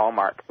the next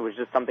Hallmark. It was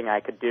just something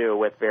I could do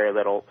with very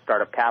little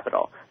startup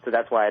capital. So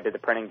that's why I did the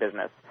printing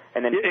business.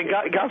 And then,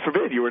 God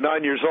forbid, you were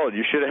 9 years old.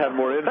 You should have had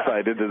more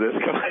insight into this.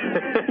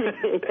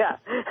 Yeah.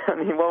 I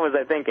mean, what was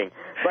I thinking?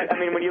 But, I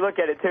mean, when you look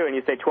at it, too, and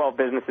you say 12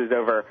 businesses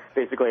over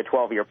basically a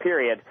 12-year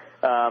period,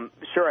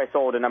 sure, I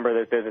sold a number of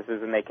those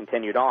businesses and they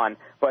continued on,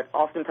 but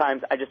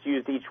oftentimes I just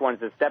used each one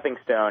as a stepping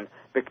stone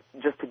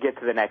just to get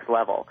to the next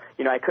level.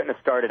 You know, I couldn't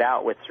have started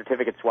out with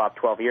Certificate Swap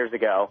 12 years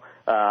ago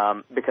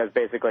because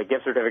basically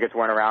gift certificates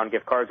weren't around,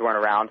 gift cards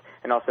weren't around,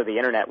 and also the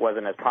Internet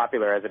wasn't as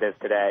popular as it is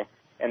today,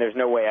 and there's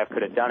no way I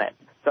could have done it.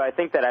 So I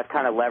think that I've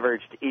kind of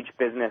leveraged each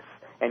business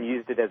and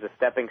used it as a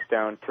stepping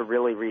stone to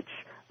really reach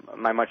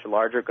my much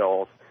larger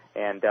goals,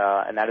 and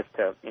that is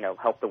to, you know,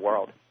 help the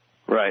world.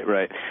 Right,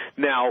 right.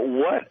 Now,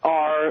 what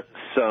are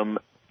some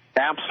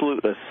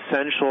absolute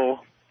essential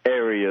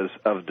areas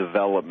of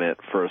development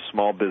for a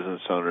small business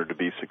owner to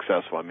be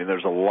successful? I mean,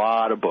 there's a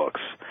lot of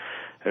books.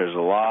 There's a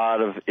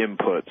lot of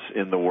inputs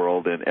in the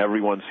world, and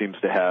everyone seems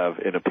to have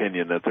an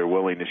opinion that they're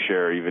willing to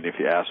share, even if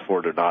you ask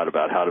for it or not,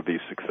 about how to be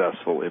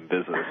successful in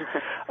business.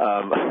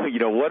 You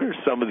know, what are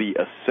some of the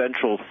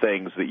essential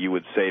things that you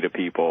would say to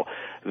people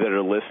that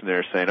are listening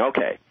there saying,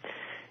 okay,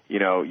 you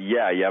know,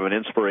 yeah, you have an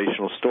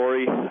inspirational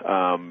story.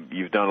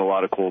 You've done a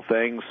lot of cool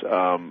things.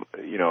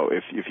 You know,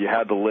 if you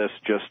had the list,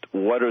 just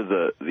what are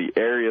the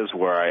areas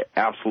where I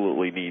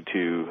absolutely need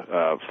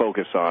to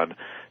focus on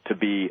to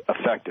be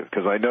effective?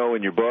 Because I know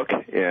in your book,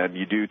 and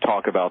you do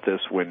talk about this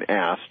when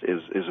asked,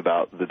 is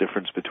about the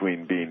difference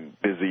between being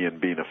busy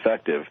and being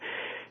effective.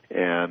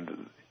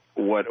 And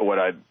what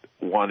I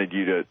wanted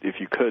you to, if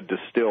you could,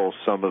 distill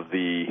some of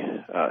the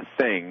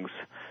things,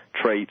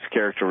 traits,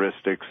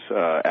 characteristics,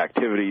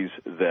 activities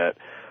that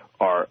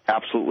are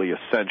absolutely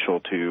essential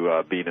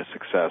to being a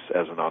success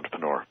as an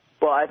entrepreneur.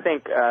 Well, I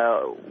think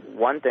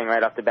one thing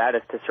right off the bat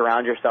is to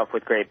surround yourself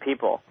with great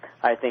people.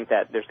 I think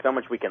that there's so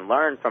much we can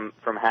learn from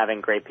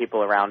having great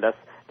people around us.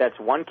 That's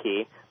one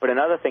key. But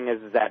another thing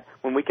is that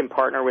when we can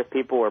partner with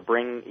people or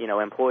bring,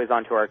 employees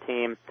onto our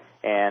team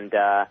and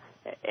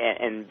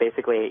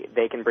basically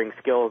they can bring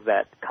skills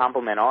that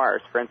complement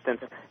ours. For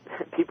instance,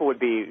 people would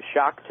be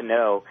shocked to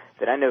know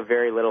that I know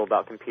very little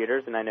about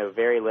computers, and I know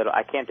very little.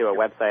 I can't do a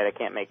website. I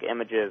can't make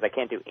images. I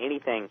can't do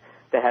anything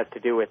that has to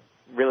do with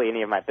really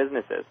any of my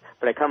businesses.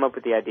 But I come up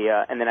with the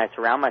idea, and then I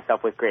surround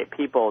myself with great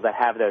people that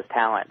have those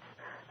talents.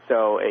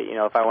 So,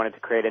 if I wanted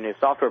to create a new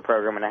software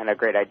program and I had a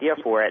great idea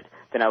for it,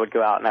 then I would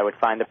go out and I would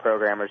find the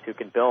programmers who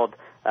could build,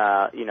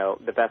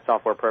 the best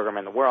software program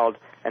in the world,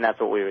 and that's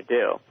what we would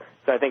do.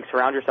 So I think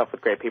surround yourself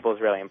with great people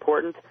is really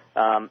important.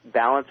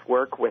 Balance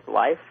work with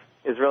life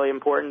is really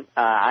important.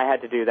 I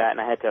had to do that, and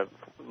I had to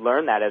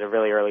learn that at a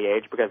really early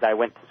age because I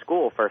went to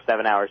school for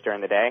 7 hours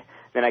during the day.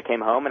 Then I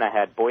came home and I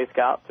had Boy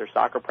Scouts or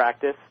soccer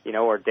practice,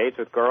 or dates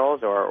with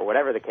girls or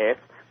whatever the case.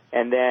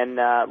 And then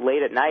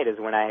late at night is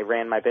when I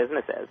ran my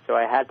businesses. So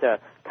I had to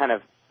kind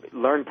of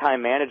learn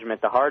time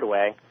management the hard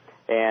way.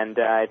 And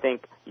I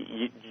think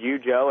you,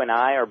 Joe, and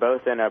I are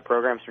both in a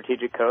program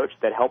strategic coach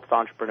that helps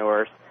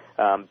entrepreneurs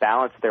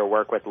balance their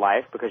work with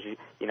life because,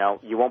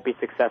 you won't be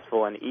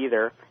successful in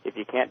either if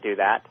you can't do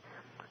that.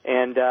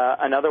 And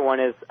another one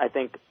is, I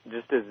think,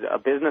 just as a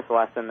business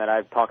lesson that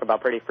I talk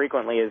about pretty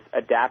frequently is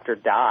adapt or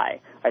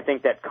die. I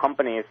think that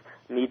companies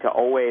need to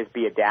always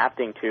be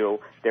adapting to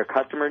their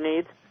customer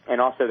needs and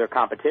also their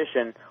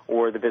competition,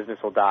 or the business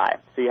will die.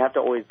 So you have to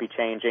always be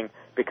changing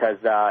because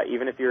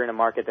even if you're in a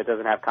market that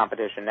doesn't have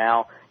competition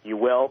now, you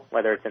will,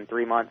 whether it's in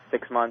 3 months,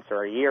 6 months,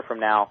 or a year from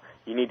now.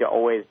 You need to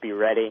always be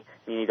ready.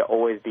 You need to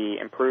always be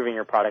improving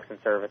your products and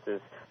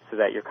services so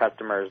that your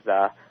customers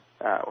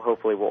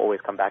hopefully will always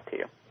come back to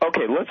you.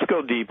 Okay, let's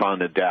go deep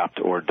on adapt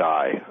or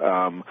die.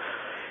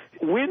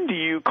 When do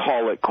you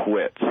call it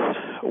quits?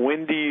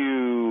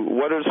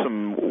 What are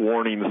some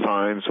warning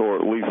signs or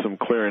at least some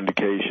clear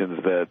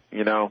indications that,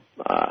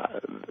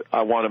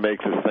 I want to make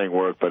this thing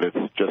work, but it's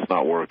just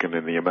not working,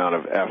 and the amount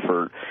of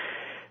effort,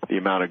 the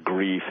amount of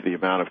grief, the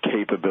amount of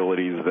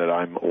capabilities that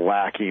I'm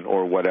lacking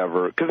or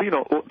whatever. Because,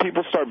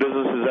 people start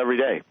businesses every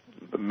day.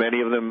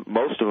 Many of them,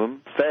 most of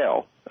them,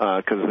 fail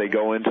because they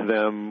go into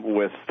them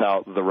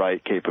without the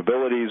right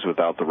capabilities,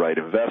 without the right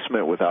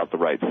investment, without the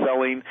right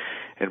selling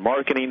and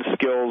marketing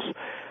skills.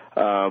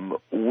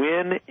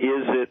 When is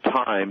it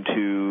time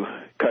to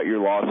cut your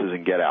losses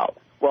and get out?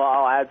 Well,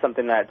 I'll add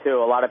something to that, too.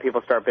 A lot of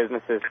people start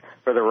businesses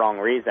for the wrong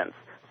reasons.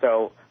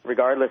 So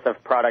regardless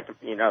of product,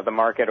 the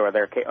market or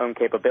their own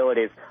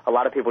capabilities, a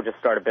lot of people just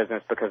start a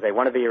business because they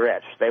want to be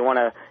rich. They want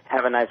to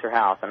have a nicer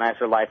house, a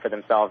nicer life for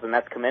themselves, and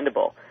that's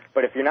commendable.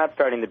 But if you're not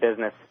starting the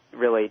business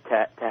really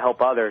to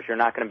help others, you're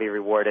not going to be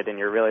rewarded, and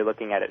you're really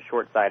looking at it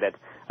short-sighted.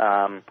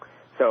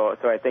 So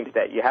I think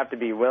that you have to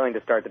be willing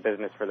to start the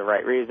business for the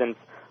right reasons.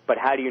 But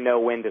how do you know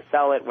when to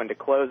sell it, when to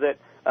close it?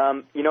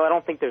 I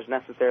don't think there's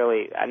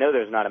I know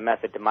there's not a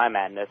method to my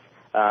madness.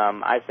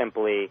 I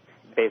simply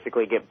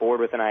basically get bored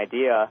with an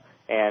idea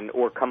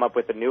or come up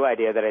with a new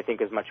idea that I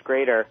think is much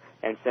greater,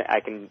 and I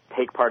can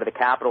take part of the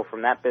capital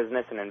from that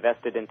business and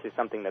invest it into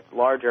something that's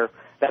larger.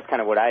 That's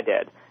kind of what I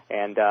did.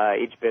 And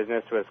each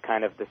business was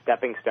kind of the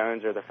stepping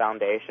stones or the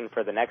foundation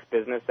for the next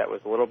business that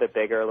was a little bit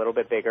bigger,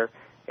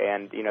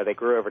 and, they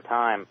grew over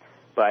time.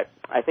 But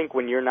I think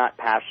when you're not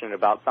passionate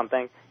about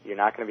something, you're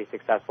not going to be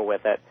successful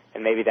with it,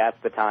 and maybe that's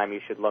the time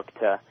you should look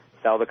to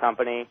sell the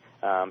company,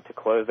 to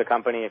close the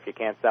company if you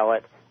can't sell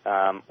it,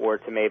 or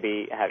to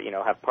maybe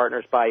have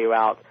partners buy you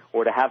out,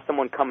 or to have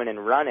someone come in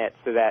and run it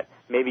so that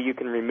maybe you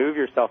can remove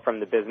yourself from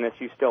the business.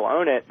 You still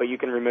own it, but you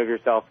can remove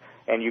yourself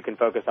and you can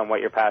focus on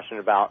what you're passionate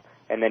about,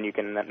 and then you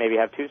can maybe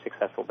have 2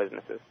 successful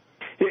businesses.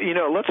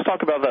 Let's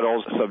talk about that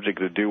whole subject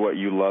of do what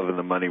you love and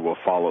the money will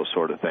follow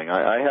sort of thing.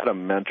 I had a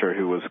mentor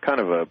who was kind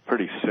of a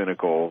pretty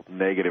cynical,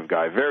 negative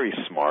guy, very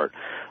smart,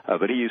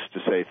 but he used to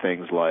say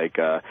things like,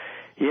 that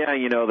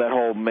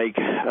whole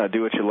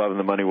do what you love and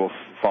the money will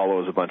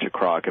follow is a bunch of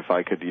crock. If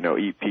I could,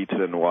 eat pizza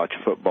and watch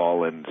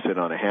football and sit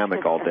on a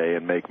hammock all day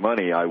and make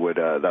money, I would,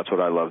 that's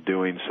what I love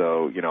doing.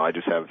 So, I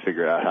just haven't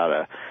figured out how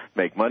to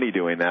make money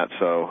doing that.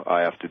 So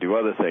I have to do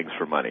other things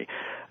for money.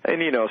 And,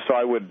 so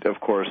I would, of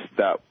course,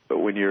 that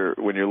when you're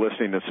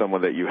listening to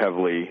someone that you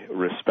heavily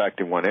respect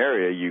in one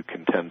area, you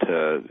can tend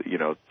to,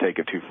 take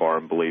it too far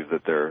and believe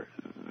that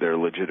they're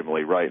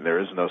legitimately right, and there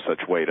is no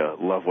such way to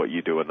love what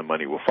you do and the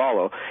money will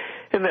follow.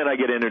 And then I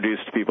get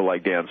introduced to people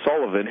like Dan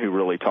Sullivan, who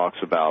really talks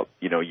about,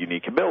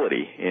 unique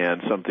ability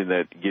and something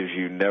that gives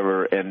you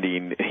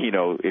never-ending,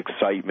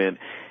 excitement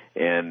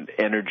and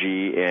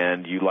energy,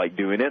 and you like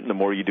doing it, and the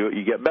more you do it,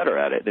 you get better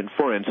at it. And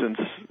for instance,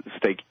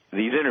 take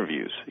these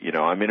interviews.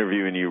 I'm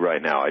interviewing you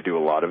right now. I do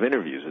a lot of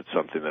interviews. It's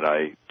something that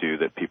I do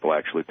that people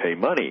actually pay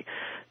money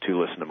to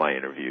listen to my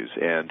interviews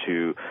and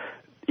to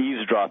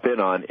eavesdrop in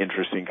on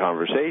interesting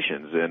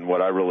conversations. And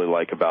what I really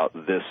like about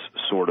this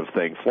sort of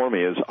thing for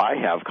me is I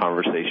have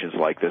conversations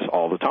like this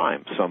all the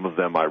time. Some of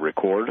them I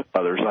record,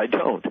 others I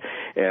don't.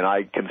 And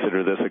I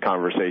consider this a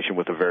conversation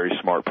with a very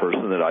smart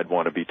person that I'd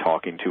want to be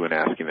talking to and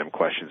asking them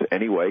questions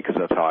anyway, because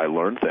that's how I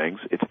learn things.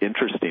 It's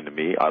interesting to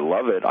me. I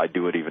love it. I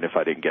do it even if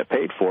I didn't get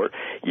paid for it,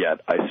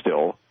 yet I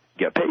still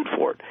get paid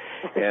for it.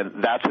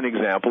 And that's an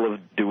example of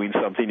doing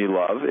something you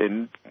love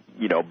and,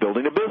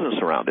 building a business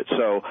around it.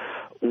 So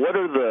what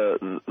are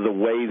the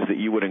ways that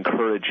you would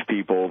encourage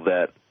people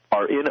that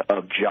are in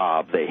a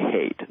job they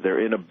hate?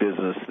 They're in a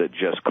business that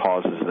just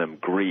causes them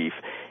grief,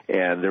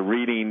 and they're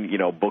reading,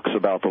 books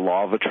about the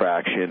law of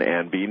attraction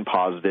and being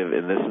positive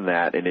and this and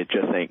that, and it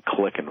just ain't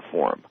clicking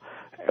for them.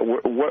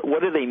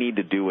 What do they need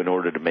to do in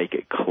order to make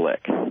it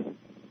click?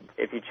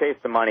 If you chase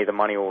the money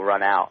will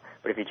run out.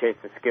 But if you chase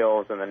the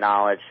skills and the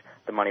knowledge,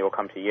 the money will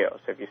come to you.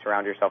 So if you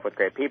surround yourself with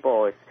great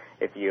people,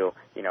 if you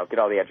get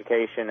all the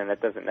education, and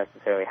that doesn't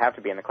necessarily have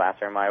to be in the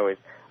classroom. I always,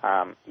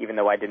 even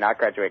though I did not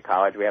graduate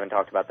college, we haven't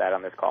talked about that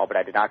on this call, but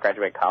I did not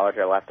graduate college.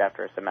 I left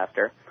after a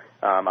semester.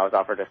 I was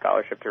offered a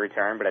scholarship to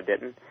return, but I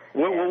didn't.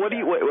 What do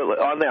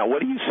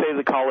you say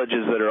the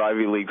colleges that are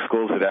Ivy League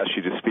schools that ask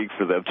you to speak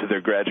for them to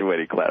their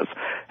graduating class?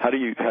 How do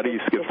you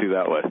skip through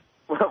that way?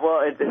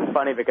 Well, it's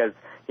funny because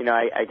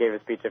I gave a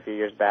speech a few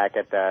years back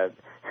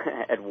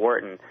at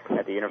Wharton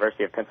at the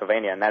University of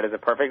Pennsylvania, and that is a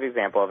perfect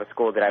example of a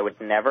school that I would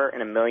never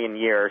in a million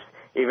years,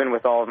 even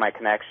with all of my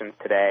connections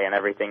today and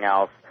everything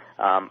else,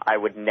 I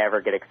would never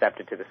get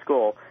accepted to the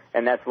school.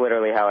 And that's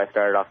literally how I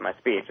started off my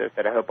speech. I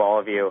said, I hope all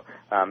of you,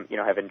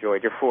 have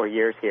enjoyed your 4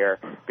 years here,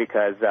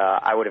 because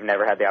I would have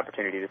never had the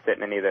opportunity to sit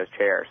in any of those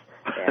chairs.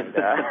 And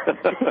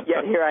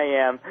yet here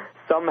I am.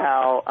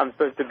 Somehow I'm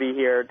supposed to be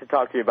here to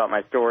talk to you about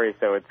my story,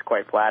 so it's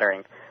quite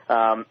flattering.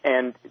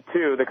 And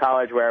two, the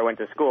college where I went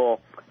to school,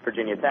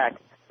 Virginia Tech,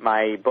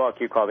 my book,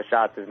 You Call the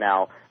Shots, is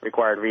now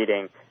required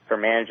reading for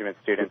management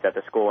students at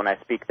the school, and I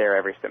speak there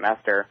every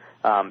semester.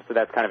 So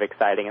that's kind of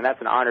exciting, and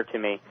that's an honor to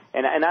me.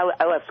 And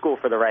I left school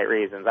for the right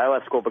reasons. I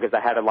left school because I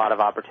had a lot of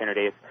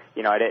opportunities.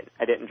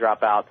 I didn't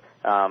drop out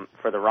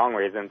for the wrong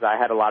reasons. I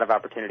had a lot of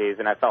opportunities,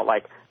 and I felt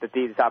like that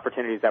these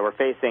opportunities that we're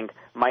facing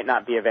might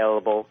not be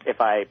available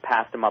if I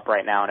passed them up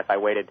right now and if I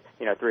waited,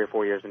 3 or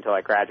 4 years until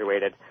I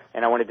graduated.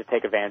 And I wanted to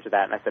take advantage of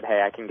that, and I said,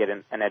 hey, I can get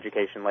an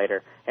education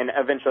later. And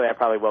eventually I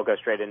probably will go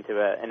straight into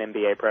an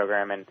MBA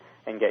program and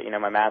get,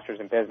 my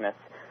master's in business.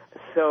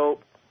 So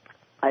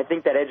I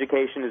think that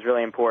education is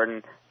really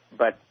important,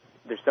 but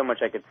there's so much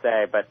I could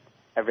say, but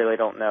I really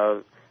don't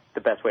know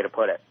the best way to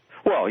put it.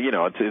 Well,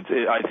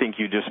 I think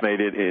you just made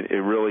it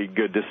a really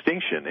good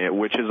distinction,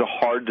 which is a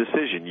hard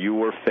decision. You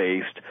were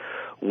faced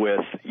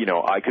with,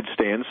 I could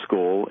stay in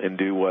school and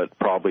do what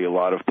probably a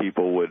lot of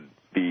people would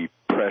be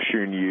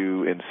pressuring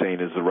you and saying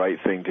is the right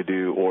thing to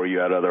do, or you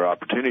had other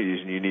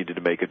opportunities and you needed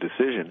to make a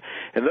decision.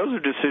 And those are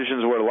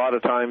decisions where a lot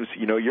of times,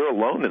 you're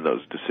alone in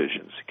those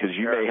decisions, because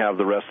you may have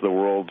the rest of the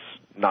world's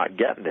not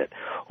getting it,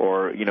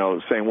 or,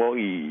 saying, well,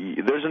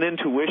 there's an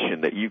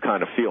intuition that you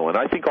kind of feel. And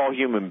I think all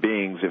human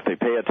beings, if they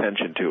pay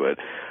attention to it,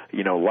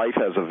 life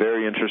has a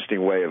very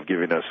interesting way of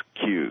giving us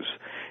cues.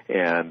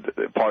 And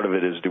part of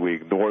it is, do we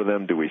ignore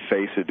them? Do we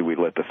face it? Do we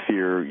let the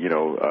fear,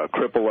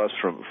 cripple us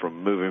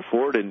from moving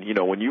forward? And,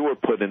 when you were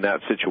put in that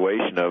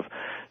situation of,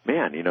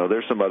 man,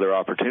 there's some other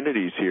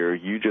opportunities here,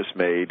 you just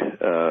made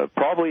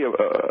probably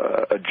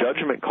a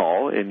judgment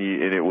call, and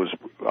it was,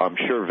 I'm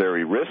sure,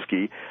 very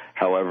risky.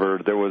 However,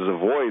 there was a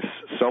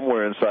voice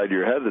somewhere inside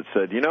your head that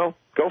said,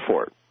 go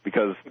for it,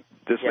 because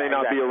this may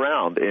not be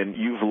around, and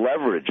you've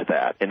leveraged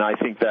that. And I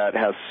think that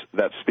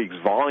speaks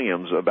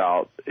volumes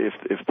about if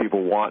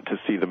people want to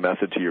see the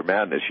method to your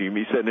madness. You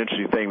said an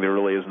interesting thing. There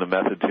really isn't a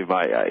method to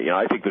my.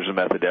 I think there's a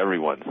method to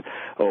everyone's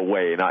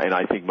way, and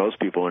I think most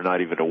people are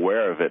not even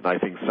aware of it. And I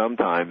think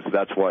sometimes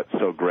that's what's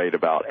so great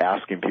about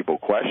asking people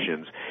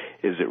questions,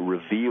 is it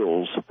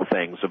reveals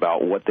things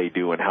about what they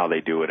do and how they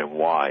do it and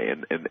why.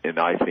 And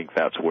I think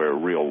that's where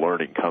real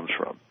learning comes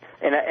from.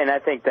 And I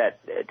think that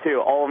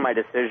too. All of my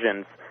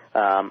decisions.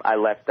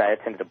 I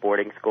attended a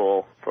boarding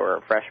school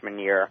for freshman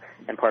year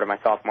and part of my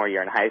sophomore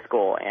year in high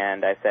school,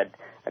 and I said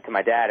to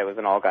my dad, it was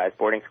an all-guys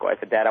boarding school, I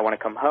said, Dad, I want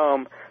to come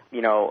home.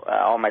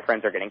 All my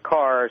friends are getting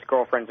cars,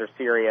 girlfriends are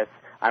serious.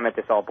 I'm at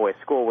this all-boys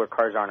school where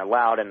cars aren't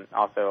allowed, and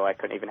also I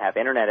couldn't even have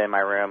internet in my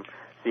room,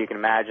 so you can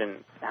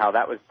imagine how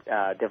that was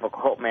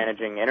difficult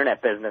managing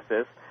internet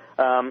businesses.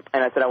 And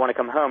I said, I want to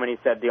come home. And he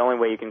said, the only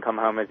way you can come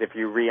home is if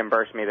you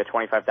reimburse me the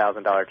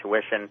 $25,000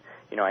 tuition.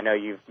 I know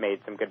you've made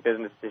some good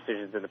business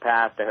decisions in the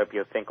past. I hope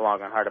you'll think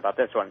long and hard about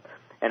this one.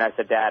 And I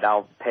said, Dad,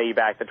 I'll pay you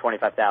back the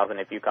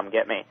 $25,000 if you come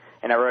get me.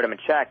 And I wrote him a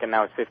check, and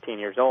I was 15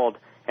 years old.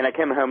 And I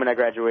came home and I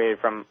graduated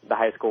from the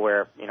high school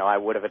where, I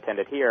would have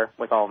attended here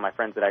with all of my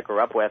friends that I grew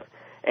up with.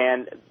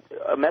 And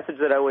a message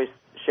that I always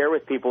share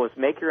with people is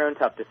make your own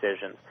tough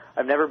decisions.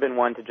 I've never been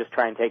one to just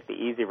try and take the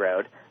easy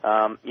road.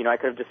 I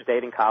could have just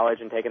stayed in college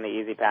and taken the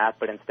easy path,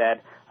 but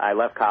instead I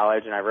left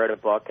college and I wrote a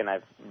book, and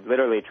I've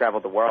literally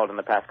traveled the world in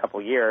the past couple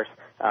of years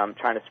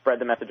trying to spread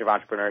the message of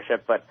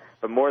entrepreneurship, but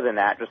more than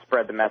that, just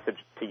spread the message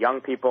to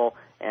young people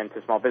and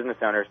to small business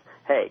owners.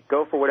 Hey,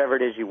 go for whatever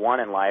it is you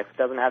want in life. It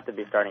doesn't have to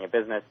be starting a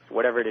business.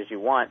 Whatever it is you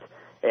want,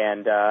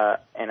 and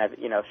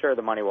sure,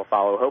 the money will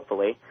follow,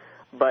 hopefully.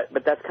 But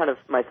that's kind of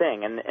my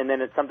thing. And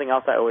then it's something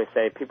else I always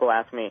say. People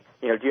ask me,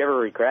 do you ever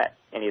regret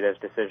any of those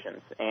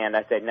decisions? And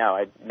I say, no,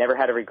 I never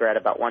had a regret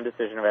about one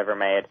decision I've ever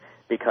made,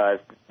 because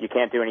you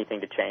can't do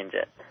anything to change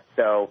it.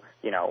 So,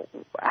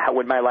 how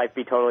would my life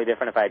be totally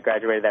different if I had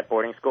graduated that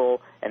boarding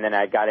school and then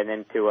I got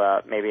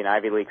into maybe an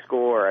Ivy League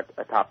school or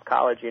a top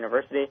college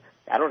university?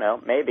 I don't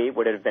know. Maybe.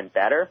 Would it have been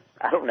better?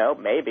 I don't know.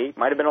 Maybe.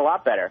 Might have been a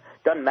lot better.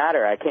 Doesn't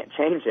matter. I can't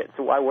change it,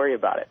 so why worry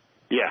about it?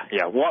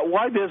 Yeah.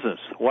 Why business?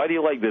 Why do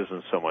you like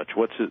business so much?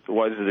 Why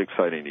is it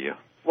exciting to you?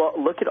 Well,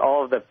 look at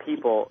all of the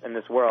people in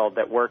this world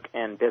that work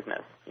in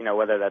business,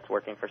 whether that's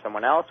working for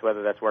someone else,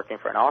 whether that's working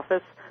for an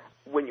office.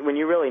 When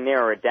you really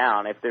narrow it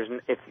down, if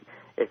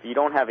you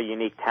don't have a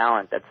unique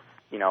talent that's,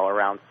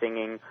 around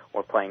singing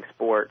or playing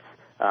sports,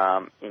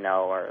 or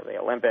the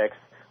Olympics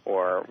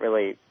or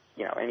really,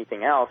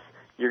 anything else,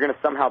 you're going to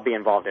somehow be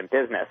involved in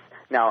business.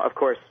 Now, of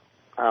course,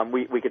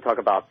 we could talk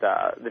about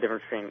the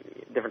difference between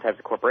different types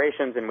of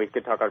corporations, and we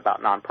could talk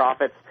about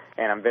nonprofits,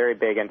 and I'm very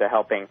big into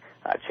helping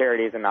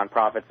charities and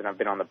nonprofits, and I've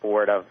been on the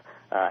board of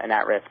an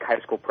at-risk high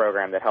school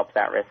program that helps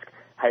at-risk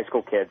high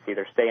school kids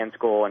either stay in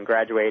school and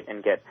graduate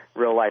and get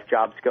real-life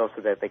job skills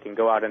so that they can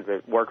go out into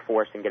the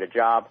workforce and get a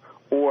job,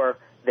 or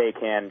they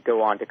can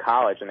go on to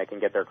college and they can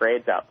get their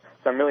grades up.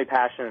 So I'm really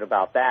passionate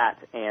about that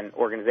and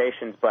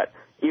organizations, but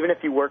even if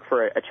you work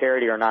for a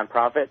charity or a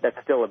nonprofit, that's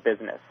still a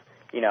business.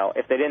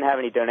 If they didn't have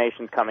any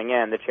donations coming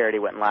in, the charity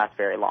wouldn't last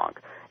very long.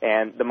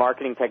 And the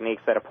marketing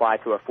techniques that apply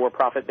to a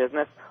for-profit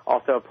business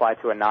also apply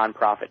to a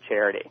nonprofit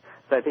charity.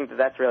 So I think that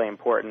that's really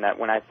important, that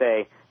when I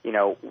say,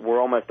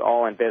 we're almost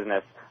all in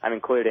business, I'm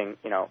including,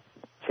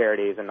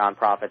 charities and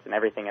nonprofits and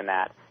everything in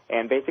that.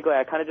 And basically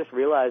I kind of just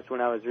realized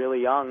when I was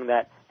really young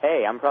that,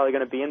 hey, I'm probably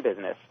going to be in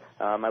business.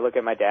 I look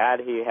at my dad.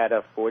 He had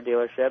a Ford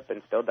dealership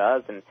and still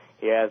does, and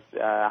he has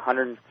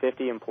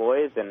 150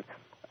 employees, and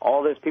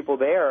all those people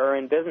there are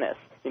in business.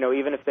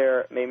 Even if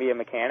they're maybe a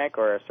mechanic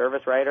or a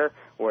service writer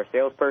or a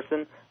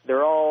salesperson,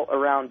 they're all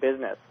around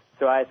business.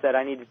 So I said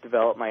I need to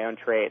develop my own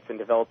traits and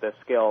develop those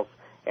skills,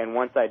 and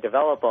once I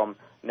develop them,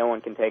 no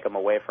one can take them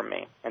away from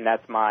me, and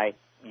that's my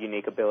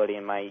unique ability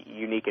and my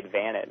unique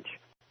advantage.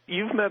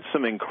 You've met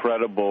some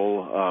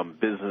incredible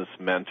business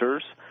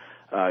mentors.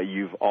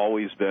 You've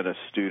always been a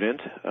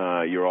student.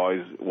 You're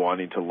always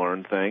wanting to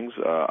learn things.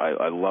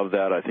 I love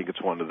that. I think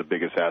it's one of the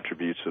biggest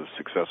attributes of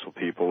successful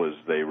people is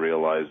they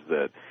realize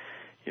that,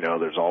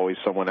 there's always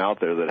someone out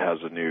there that has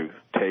a new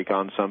take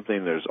on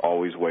something. There's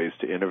always ways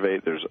to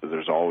innovate.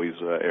 There's always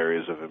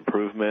areas of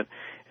improvement,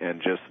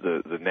 and just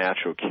the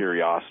natural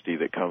curiosity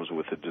that comes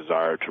with the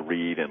desire to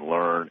read and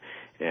learn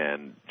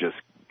and just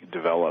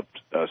develop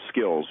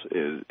skills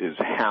is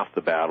half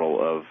the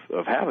battle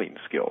of having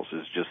skills,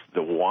 is just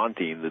the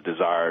wanting, the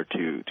desire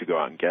to go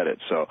out and get it.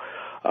 So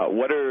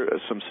what are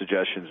some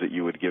suggestions that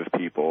you would give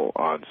people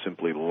on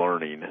simply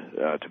learning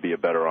to be a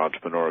better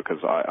entrepreneur?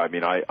 Because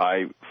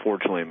I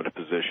fortunately am in a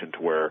position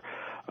to where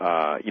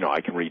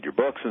I can read your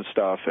books and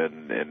stuff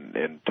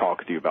and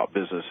talk to you about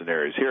business and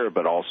areas here,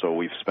 but also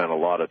we've spent a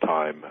lot of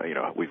time,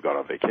 we've gone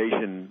on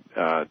vacation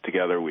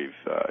together, we've,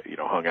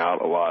 hung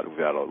out a lot, we've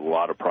had a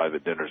lot of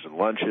private dinners and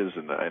lunches,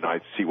 and I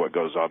see what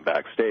goes on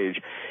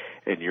backstage,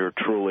 and you're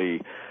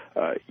truly,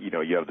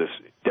 you have this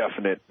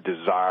definite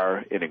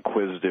desire and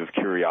inquisitive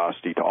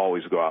curiosity to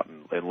always go out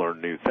and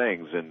learn new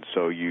things, and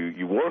so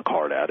you work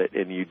hard at it,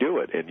 and you do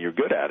it, and you're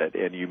good at it,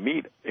 and you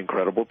meet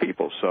incredible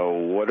people. So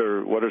what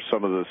are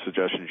some of the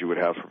suggestions you would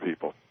have for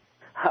people?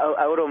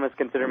 I would almost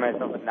consider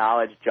myself a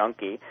knowledge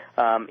junkie.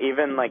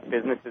 Even like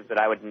businesses that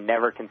I would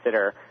never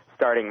consider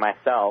starting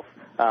myself,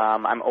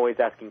 I'm always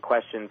asking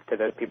questions to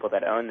those people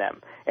that own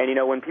them. And,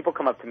 when people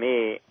come up to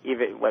me,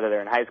 even whether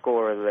they're in high school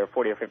or whether they're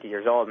 40 or 50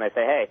 years old, and they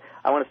say, hey,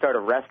 I want to start a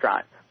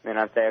restaurant, and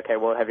I'd say, okay,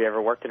 well, have you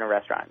ever worked in a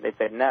restaurant? They'd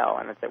say, no.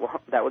 And I'd say,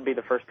 well, that would be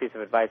the first piece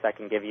of advice I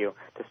can give you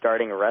to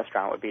starting a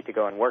restaurant, would be to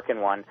go and work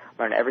in one,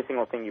 learn every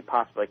single thing you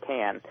possibly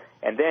can,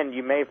 and then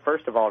you may,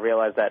 first of all,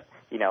 realize that,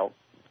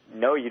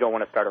 no, you don't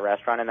want to start a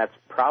restaurant, and that's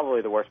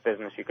probably the worst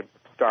business you could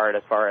start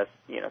as far as,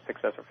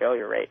 success or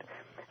failure rate.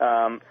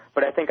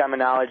 But I think I'm a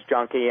knowledge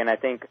junkie, and I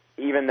think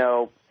even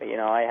though,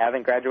 I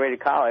haven't graduated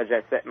college,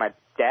 my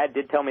dad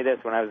did tell me this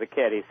when I was a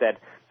kid. He said,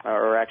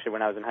 or actually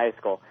when I was in high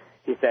school,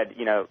 he said,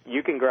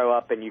 you can grow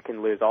up and you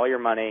can lose all your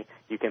money,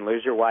 you can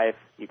lose your wife,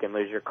 you can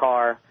lose your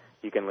car,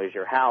 you can lose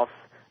your house,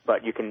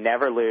 but you can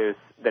never lose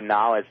the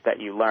knowledge that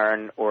you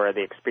learn or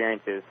the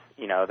experiences,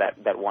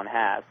 that one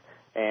has.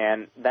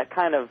 And that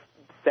kind of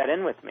set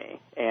in with me,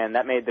 and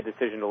that made the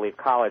decision to leave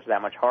college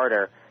that much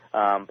harder.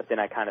 But then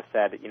I kind of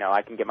said,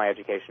 I can get my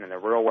education in the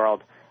real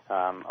world.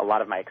 A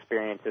lot of my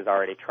experiences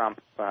already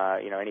trump,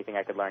 anything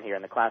I could learn here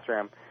in the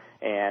classroom.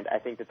 And I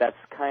think that that's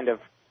kind of,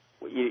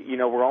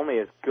 we're only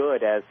as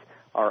good as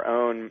our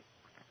own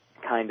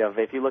kind of,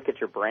 if you look at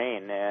your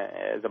brain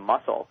as a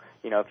muscle,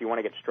 if you want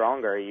to get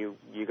stronger, you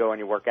go and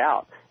you work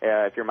out.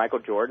 If you're Michael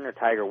Jordan or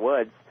Tiger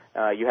Woods,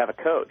 you have a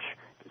coach.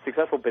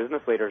 Successful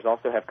business leaders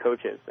also have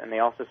coaches, and they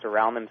also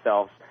surround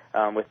themselves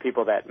with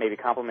people that maybe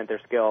complement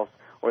their skills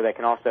or they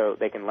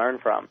can learn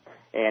from.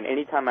 And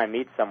anytime I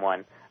meet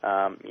someone,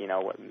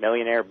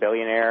 millionaire,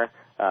 billionaire,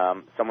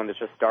 someone that's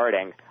just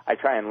starting, I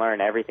try and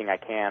learn everything I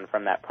can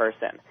from that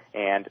person.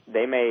 And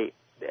they may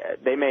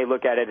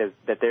look at it as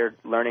that they're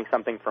learning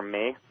something from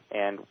me,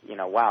 and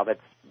wow,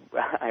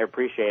 I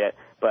appreciate it.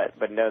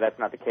 But no, that's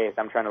not the case.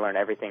 I'm trying to learn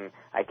everything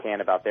I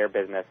can about their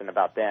business and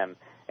about them,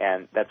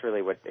 and that's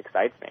really what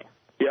excites me.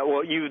 Yeah,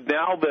 well, you've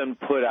now been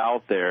put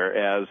out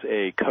there as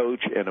a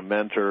coach and a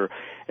mentor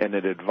and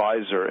an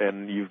advisor,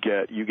 and you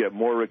get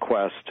more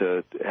requests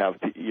to have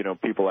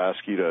people ask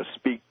you to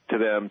speak to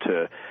them,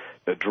 to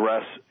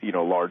address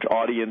large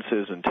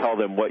audiences and tell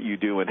them what you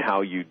do and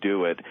how you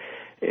do it.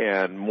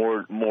 And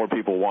more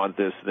people want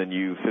this than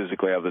you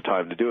physically have the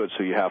time to do it,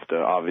 so you have to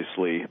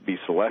obviously be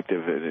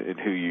selective in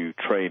who you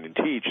train and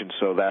teach, and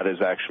so that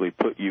has actually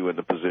put you in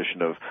the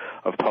position of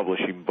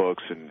publishing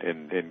books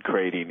and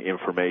creating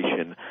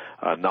information,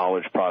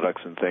 knowledge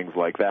products and things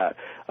like that.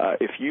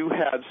 If you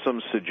had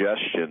some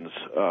suggestions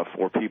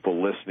for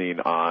people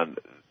listening on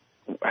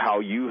how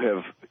you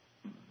have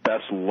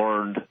best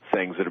learned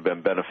things that have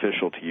been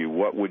beneficial to you,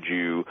 what would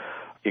you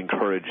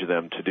encourage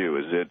them to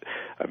do?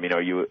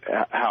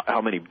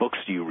 How many books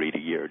do you read a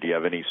year? Do you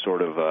have any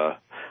sort of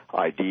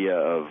idea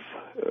of,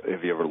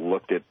 have you ever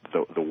looked at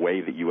the way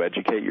that you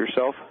educate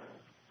yourself?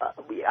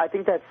 I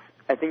think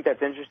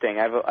that's interesting.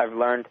 I've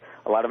learned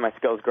a lot of my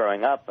skills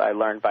growing up. I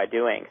learned by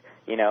doing.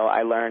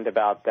 I learned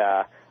about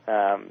the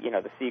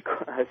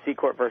C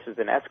corp versus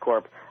an S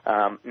corp,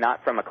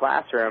 not from a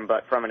classroom,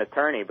 but from an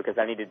attorney, because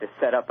I needed to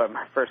set up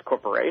my first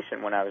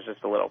corporation when I was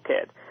just a little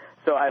kid.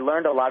 So I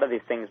learned a lot of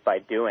these things by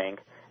doing,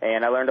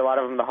 and I learned a lot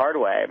of them the hard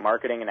way.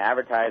 Marketing and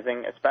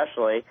advertising,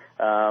 especially,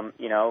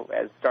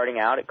 as starting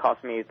out, it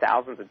cost me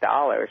thousands of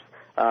dollars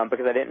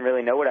because I didn't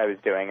really know what I was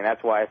doing, and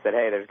that's why I said,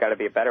 hey, there's got to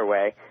be a better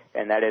way,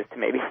 and that is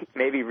to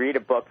maybe read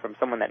a book from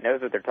someone that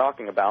knows what they're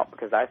talking about,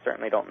 because I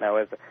certainly don't know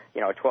as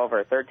a 12 or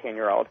a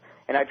 13-year-old,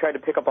 and I tried to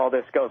pick up all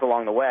those skills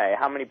along the way.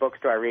 How many books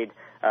do I read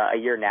a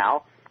year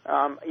now?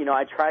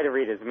 I try to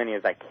read as many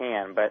as I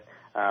can, but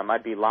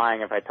I'd be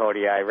lying if I told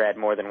you I read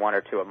more than one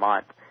or two a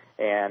month.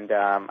 And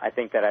I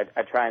think that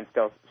I try and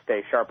still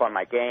stay sharp on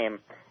my game.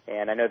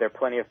 And I know there are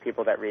plenty of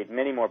people that read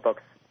many more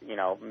books,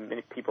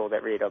 many people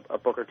that read a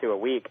book or two a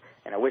week,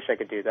 and I wish I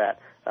could do that.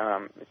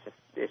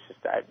 It's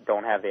just I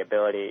don't have the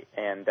ability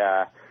and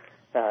to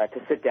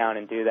sit down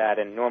and do that.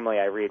 And normally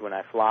I read when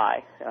I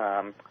fly.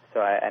 So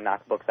I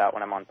knock books out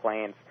when I'm on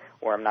planes,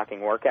 or I'm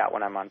knocking work out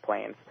when I'm on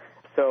planes.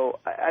 So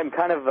I'm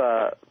kind of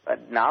a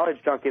knowledge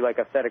junkie, like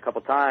I've said a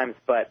couple times,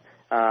 but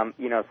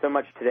so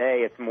much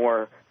today it's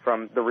more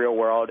from the real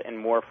world and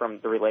more from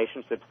the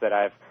relationships that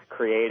I've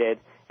created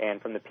and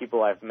from the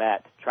people I've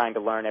met, trying to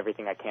learn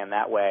everything I can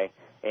that way,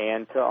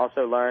 and to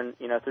also learn,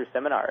 through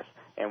seminars.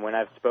 And when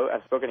I've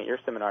spoken at your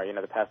seminar,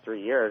 the past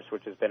 3 years,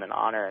 which has been an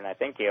honor, and I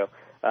thank you.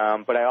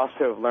 But I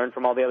also have learned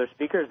from all the other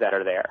speakers that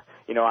are there.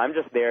 I'm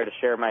just there to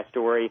share my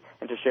story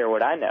and to share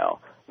what I know.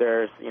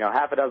 There's,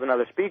 half a dozen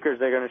other speakers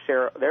that are going to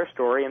share their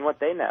story and what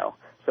they know.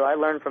 So I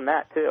learned from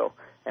that, too.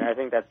 And I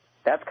think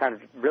that's kind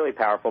of really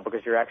powerful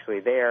because you're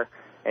actually there.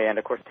 And,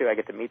 of course, too, I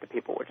get to meet the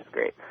people, which is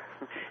great.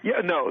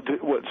 Yeah, no,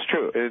 what's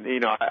true.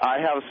 And, I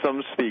have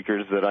some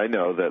speakers that I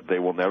know that they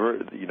will never,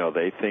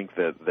 they think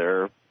that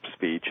their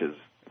speech is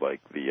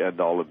like the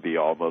end-all and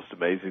be-all, most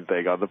amazing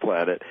thing on the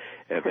planet,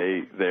 and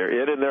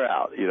they're in and they're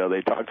out.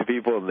 They talk to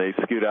people and they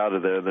scoot out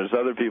of there, and there's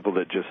other people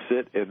that just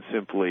sit and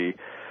simply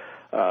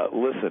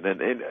listen.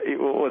 And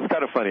what's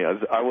kind of funny,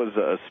 I was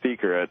a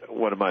speaker at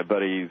one of my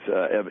buddies,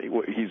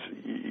 he's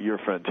your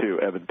friend too,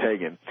 Evan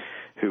Pagan,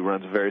 who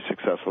runs a very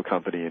successful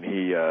company, and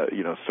he,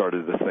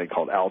 started this thing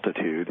called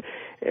Altitude,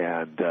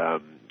 and,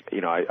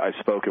 I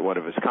spoke at one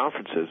of his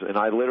conferences, and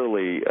I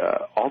literally,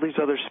 all these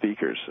other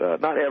speakers,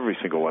 not every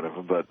single one of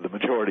them, but the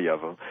majority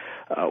of them,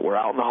 were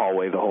out in the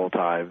hallway the whole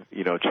time,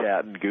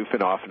 chatting,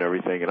 goofing off and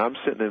everything, and I'm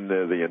sitting in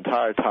there the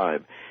entire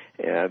time,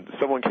 and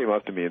someone came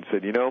up to me and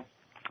said,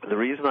 the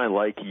reason I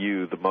like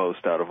you the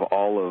most out of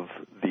all of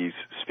these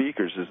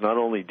speakers is not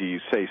only do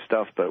you say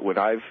stuff, but when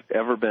I've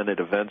ever been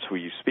at events where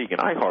you speak, and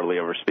I hardly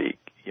ever speak,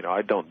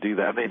 I don't do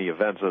that many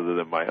events other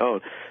than my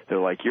own, they're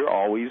like, you're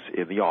always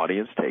in the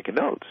audience taking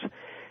notes.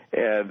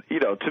 And,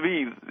 to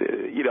me,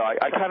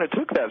 I kind of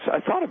took that.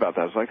 I thought about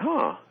that. I was like,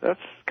 that's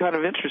kind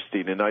of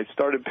interesting. And I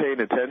started paying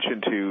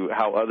attention to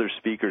how other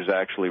speakers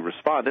actually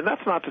respond. And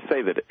that's not to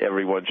say that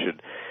everyone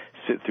should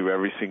sit through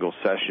every single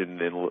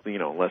session, and, you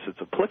know, unless it's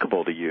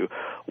applicable to you.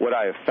 What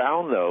I have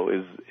found, though,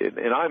 is,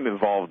 and I'm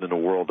involved in a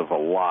world of a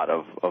lot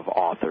of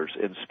authors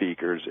and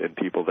speakers and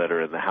people that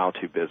are in the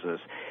how-to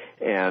business,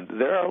 and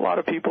there are a lot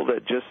of people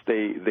that just,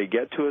 they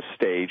get to a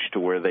stage to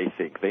where they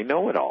think they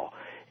know it all.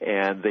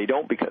 And they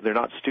don't, because they're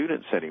not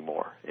students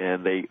anymore,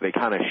 and they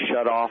kind of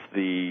shut off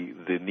the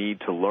need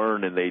to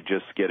learn, and they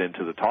just get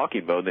into the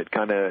talking mode. And it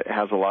kind of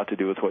has a lot to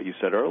do with what you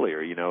said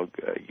earlier. You know,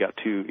 you got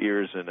two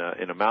ears and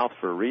a mouth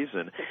for a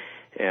reason,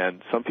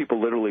 and some people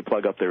literally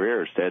plug up their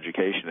ears to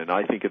education. And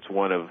I think it's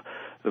one of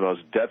the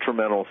most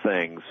detrimental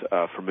things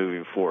for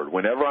moving forward.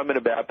 Whenever I'm in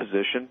a bad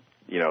position,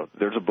 you know,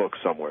 there's a book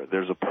somewhere,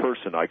 there's a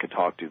person I could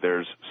talk to,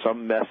 there's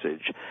some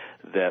message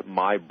that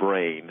my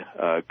brain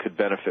could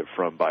benefit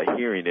from by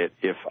hearing it,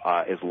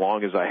 as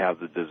long as I have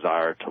the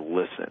desire to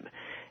listen,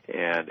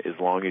 and as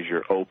long as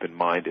you're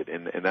open-minded,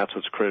 and that's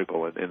what's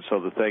critical. And so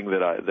the thing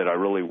that I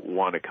really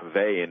want to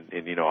convey,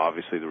 and you know,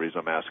 obviously the reason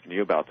I'm asking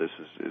you about this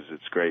is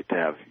it's great to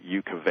have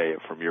you convey it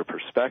from your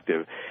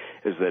perspective,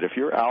 is that if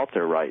you're out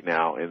there right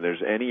now and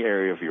there's any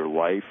area of your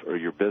life or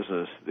your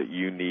business that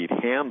you need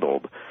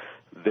handled,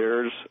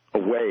 there's a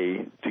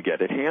way to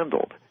get it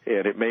handled.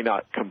 And it may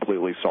not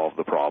completely solve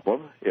the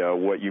problem.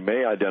 What you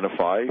may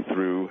identify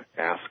through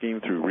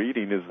asking, through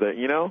reading, is that,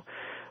 you know,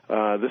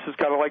 this is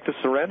kind of like the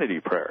serenity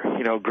prayer.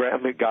 You know,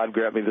 God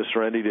grant me the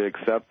serenity to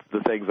accept the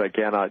things I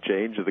cannot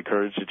change, and the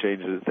courage to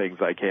change the things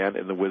I can,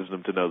 and the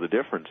wisdom to know the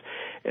difference.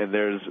 And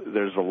there's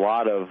a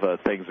lot of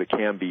things that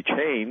can be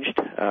changed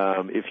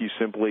if you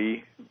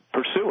simply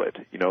pursue it.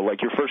 You know,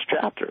 like your first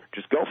chapter.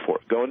 Just go for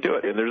it. Go and do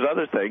it. And there's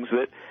other things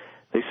that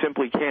they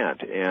simply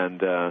can't.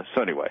 And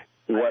so anyway,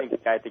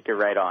 I think you're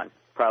right on.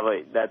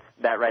 Probably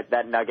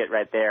that nugget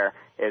right there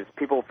is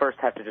people first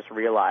have to just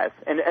realize,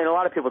 and a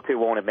lot of people too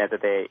won't admit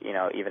that they, you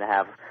know, even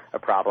have a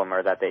problem,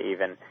 or that they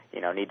even,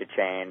 you know, need to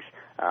change.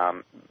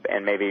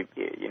 And maybe,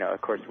 you know,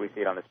 of course we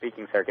see it on the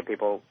speaking circuit.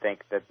 People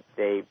think that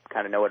they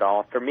kind of know it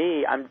all. For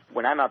me,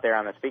 when I'm out there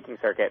on the speaking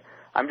circuit,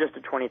 I'm just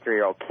a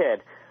 23-year-old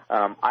kid.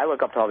 I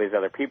look up to all these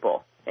other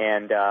people,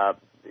 and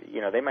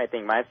you know, they might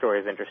think my story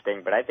is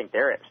interesting, but I think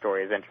their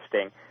story is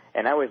interesting.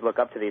 And I always look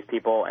up to these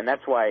people, and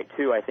that's why,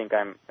 too, I think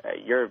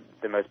you're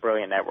the most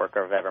brilliant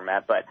networker I've ever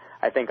met, but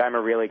I think I'm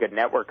a really good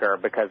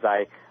networker because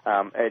I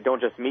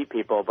don't just meet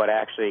people, but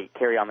I actually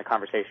carry on the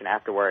conversation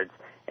afterwards.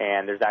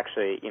 And there's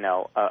actually, you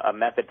know, a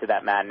method to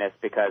that madness,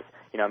 because,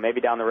 you know,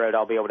 maybe down the road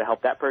I'll be able to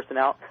help that person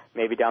out.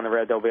 Maybe down the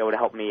road they'll be able to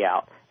help me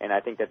out. And I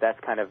think that that's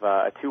kind of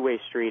a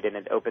two-way street, and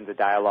it opens a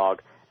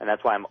dialogue. And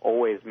that's why I'm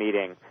always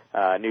meeting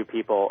new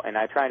people. And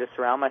I try to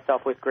surround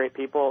myself with great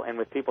people and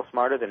with people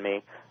smarter than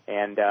me.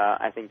 And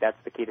I think that's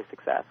the key to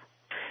success.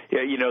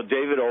 Yeah, you know,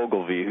 David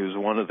Ogilvy, who's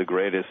one of the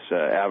greatest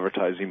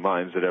advertising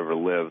minds that ever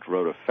lived,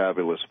 wrote a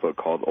fabulous book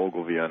called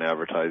Ogilvy on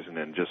Advertising,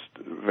 and just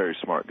a very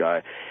smart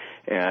guy.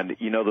 And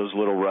you know those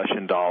little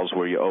Russian dolls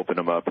where you open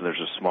them up and there's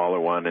a smaller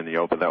one, and you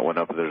open that one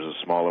up and there's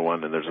a smaller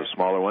one, and there's a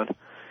smaller one?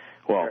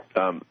 Well,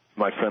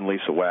 my friend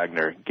Lisa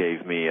Wagner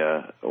gave me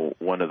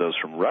one of those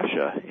from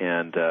Russia,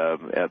 and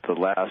at the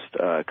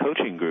last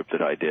coaching group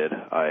that I did,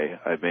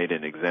 I made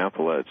an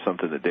example. It's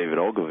something that David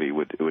Ogilvy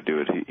would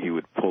do. He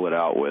would pull it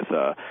out with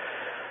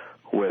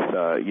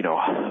you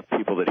know,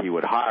 people that he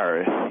would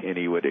hire, and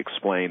he would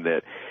explain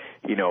that,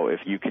 you know, if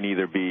you can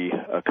either be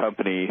a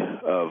company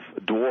of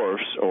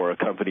dwarfs or a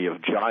company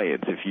of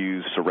giants, if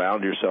you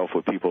surround yourself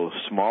with people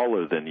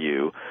smaller than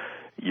you,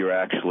 you're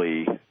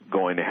actually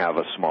going to have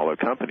a smaller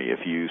company. If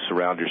you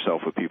surround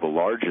yourself with people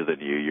larger than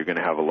you, you're going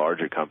to have a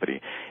larger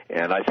company.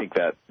 And I think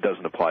that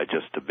doesn't apply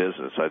just to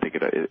business. I think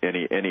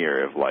any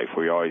area of life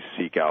where you always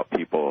seek out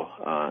people,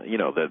 you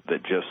know,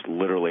 that just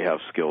literally have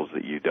skills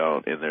that you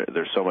don't, and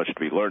there's so much to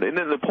be learned. And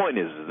then the point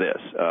is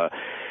this,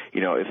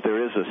 you know, if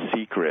there is a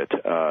secret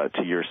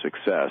to your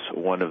success,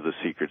 one of the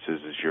secrets is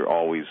you're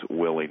always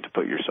willing to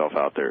put yourself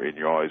out there, and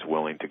you're always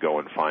willing to go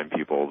and find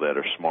people that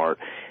are smart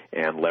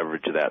and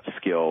leverage that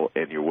skill,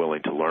 and you're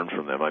willing to learn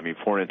from them. I mean,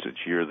 for instance,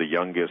 you're the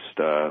youngest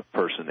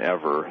person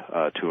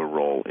ever to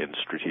enroll in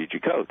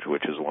Strategic Coach,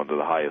 which is one of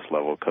the highest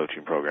level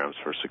coaching programs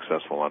for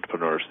successful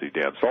entrepreneurs through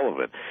Dan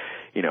Sullivan.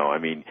 You know, I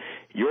mean,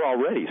 you're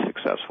already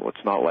successful.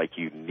 It's not like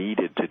you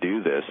needed to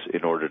do this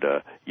in order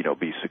to, you know,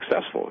 be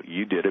successful.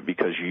 You did it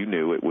because you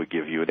knew it would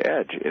give you an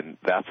edge, and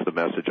that's the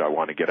message I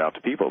want to get out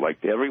to people.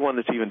 Like everyone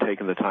that's even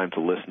taken the time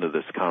to listen to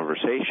this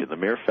conversation, the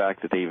mere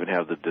fact that they even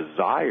have the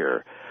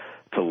desire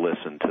to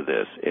listen to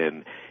this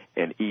and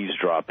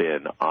eavesdrop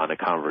in on a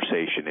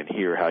conversation and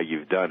hear how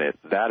you've done it,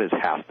 that is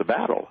half the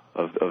battle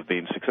of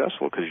being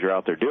successful, because you're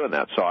out there doing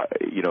that. So,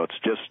 you know, it's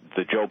just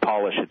the Joe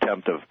Polish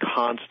attempt of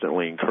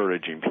constantly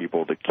encouraging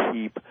people to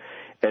keep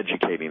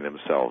educating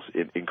themselves,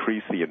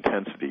 increase the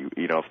intensity.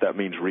 You know, if that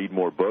means read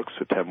more books,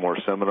 attend more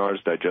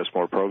seminars, digest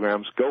more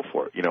programs, go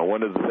for it. You know,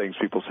 one of the things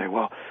people say,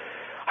 well,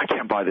 I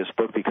can't buy this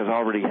book because I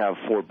already have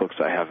 4 books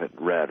I haven't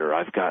read, or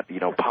I've got, you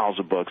know, piles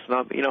of books.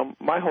 Not, you know,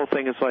 my whole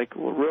thing is like,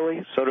 well,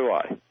 really? So do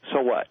I.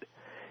 So what?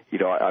 You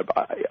know,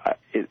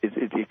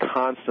 it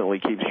constantly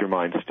keeps your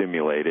mind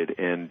stimulated,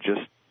 and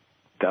just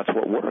that's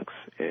what works.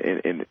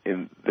 And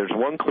there's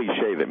one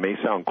cliche that may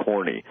sound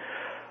corny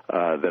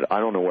that I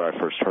don't know where I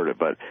first heard it,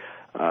 but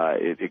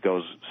it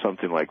goes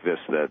something like this,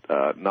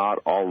 that not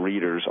all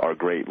readers are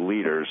great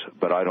leaders,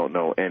 but I don't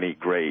know any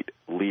great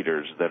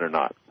leaders that are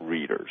not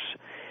readers.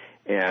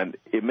 And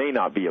it may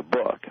not be a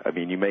book. I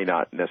mean, you may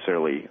not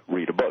necessarily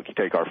read a book. You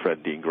take our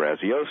friend Dean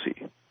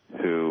Graziosi,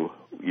 who,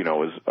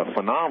 is a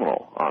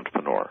phenomenal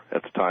entrepreneur.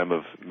 At the time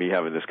of me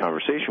having this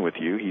conversation with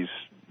you, he's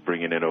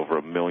bringing in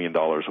over $1 million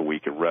a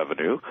week in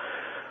revenue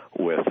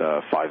with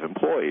 5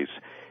 employees.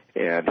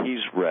 And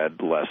he's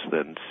read less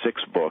than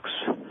 6 books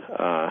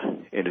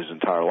in his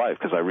entire life,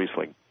 because I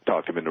recently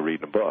talked him into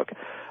reading a book.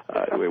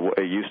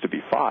 It used to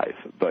be 5,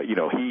 but,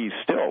 he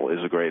still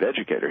is a great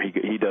educator.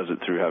 He does it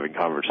through having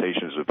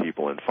conversations with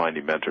people and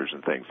finding mentors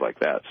and things like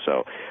that.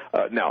 So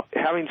now,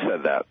 having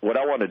said that, what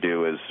I want to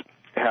do is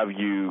have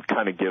you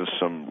kind of give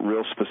some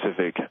real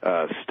specific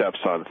steps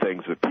on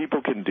things that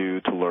people can do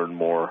to learn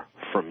more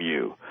from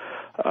you.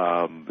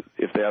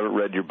 If they haven't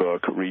read your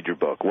book, read your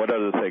book. What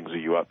other things are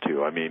you up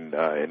to? I mean,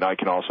 and I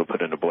can also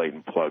put in a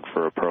blatant plug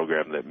for a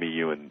program that me,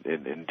 you, and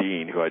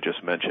Dean, who I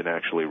just mentioned,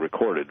 actually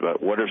recorded.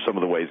 But what are some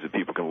of the ways that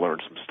people can learn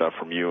some stuff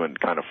from you and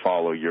kind of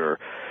follow your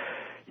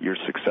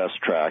success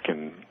track?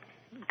 And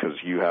because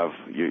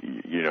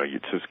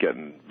it's just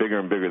getting bigger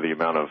and bigger, the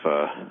amount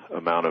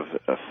of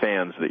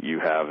fans that you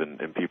have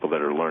and people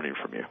that are learning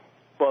from you.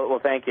 Well,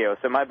 thank you.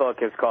 So my book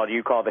is called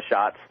 "You Call the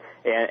Shots,"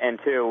 and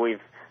two,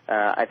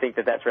 I think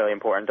that's really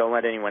important. Don't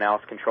let anyone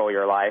else control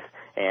your life,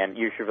 and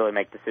you should really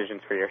make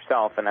decisions for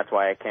yourself, and that's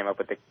why I came up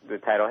with the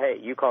title, hey,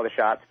 you call the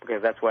shots,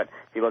 because that's what,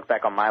 if you look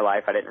back on my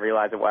life, I didn't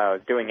realize it while I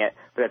was doing it,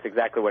 but that's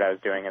exactly what I was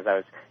doing, as I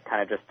was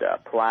kind of just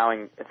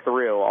plowing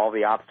through all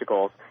the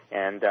obstacles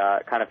and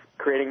kind of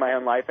creating my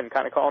own life and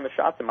kind of calling the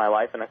shots in my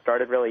life, and I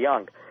started really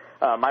young.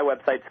 My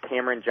website's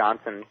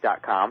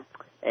CameronJohnson.com.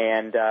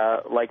 And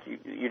like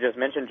you just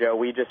mentioned, Joe,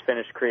 we just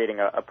finished creating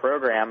a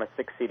program, a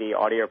 6-CD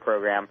audio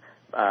program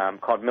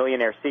called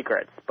Millionaire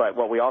Secrets. But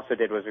what we also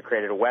did was we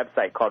created a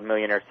website called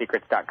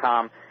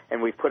MillionaireSecrets.com,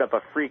 and we've put up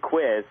a free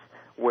quiz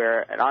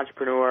where an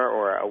entrepreneur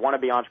or a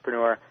wannabe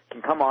entrepreneur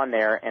can come on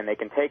there and they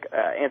can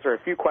answer a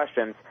few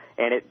questions,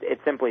 and it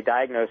simply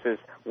diagnoses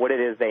what it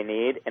is they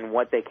need and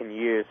what they can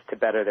use to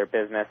better their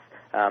business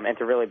and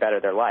to really better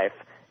their life.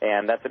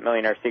 And that's at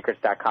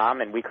MillionaireSecrets.com,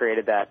 and we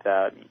created that,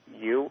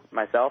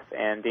 myself,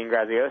 and Dean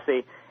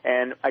Graziosi.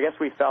 And I guess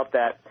we felt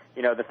that,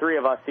 the three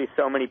of us see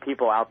so many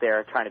people out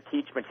there trying to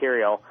teach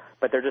material,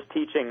 but they're just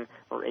teaching,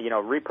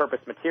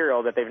 repurposed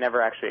material that they've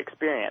never actually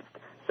experienced.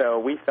 So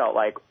we felt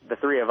like the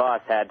three of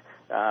us had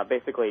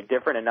basically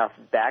different enough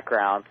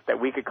backgrounds that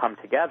we could come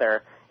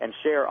together and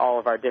share all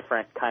of our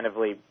different kind of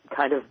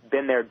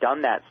been there,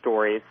 done that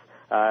stories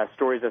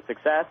of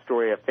success,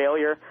 story of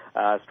failure,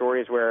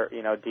 stories where,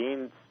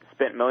 Dean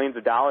spent millions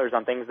of dollars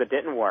on things that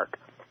didn't work.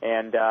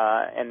 And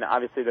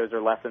obviously those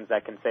are lessons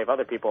that can save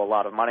other people a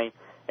lot of money.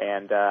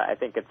 And I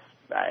think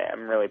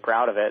I'm really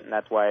proud of it, and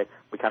that's why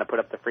we kind of put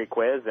up the free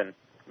quiz, and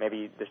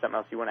maybe there's something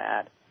else you want to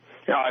add.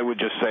 Yeah, I would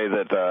just say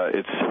that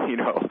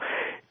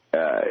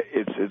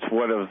it's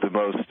one of the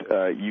most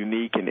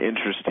unique and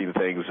interesting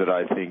things that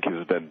I think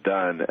has been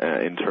done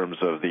in terms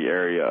of the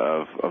area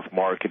of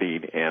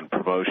marketing and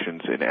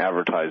promotions and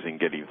advertising,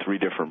 getting 3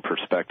 different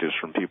perspectives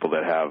from people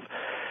that have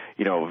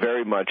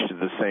very much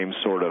the same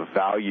sort of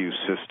value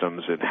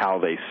systems in how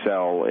they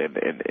sell and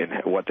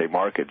what they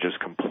market, just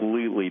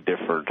completely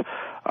different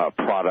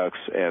products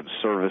and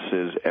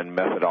services and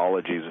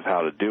methodologies of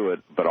how to do it,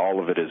 but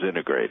all of it is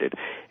integrated.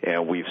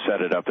 And we've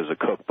set it up as a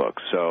cookbook.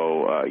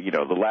 So,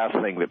 the last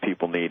thing that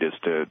people need is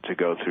to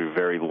go through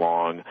very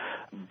long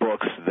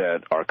books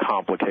that are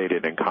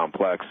complicated and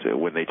complex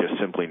when they just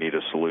simply need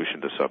a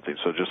solution to something.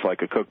 So just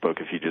like a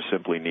cookbook, if you just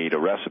simply need a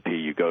recipe,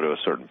 you go to a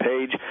certain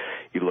page,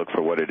 you look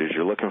for what it is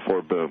you're looking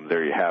for, boom,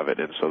 there you have it.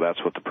 And so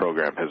that's what the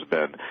program has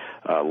been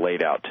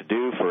laid out to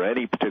do for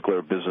any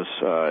particular business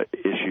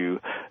issue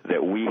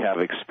that we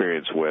have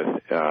experience with.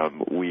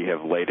 We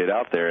have laid it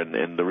out there,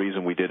 and the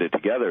reason we did it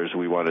together is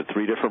we wanted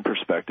 3 different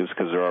perspectives,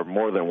 because there are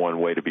more than one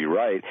way to be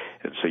right.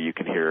 And so you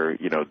can hear,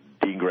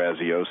 Dean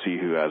Graziosi,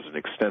 who has an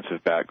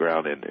extensive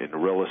background in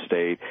real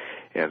estate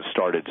and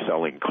started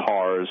selling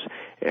cars,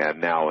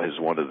 and now is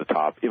one of the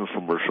top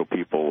infomercial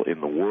people in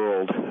the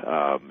world,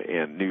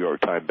 and New York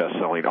Times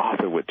best-selling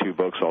author with 2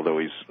 books, although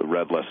he's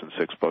read less than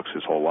 6 books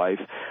his whole life.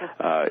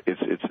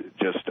 It's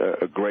just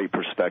a great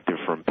perspective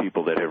from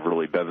people that have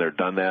really been there,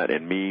 done that.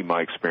 And me,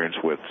 my experience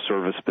with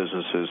service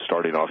businesses,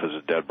 starting off as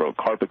a dead broke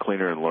carpet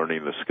cleaner and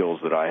learning the skills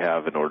that I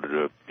have in order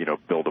to,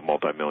 build a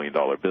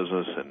multi-million-dollar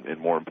business and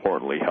more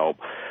importantly, help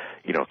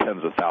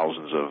tens of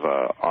thousands of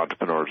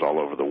entrepreneurs all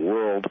over the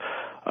world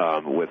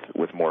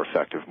with more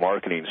effective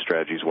marketing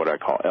strategies, what I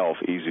call ELF,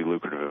 easy,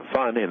 lucrative, and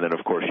fun. And then,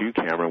 of course, you,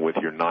 Cameron, with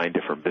your 9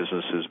 different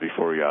businesses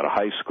before you out of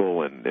high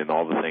school and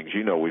all the things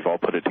we've all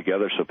put it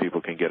together so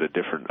people can get a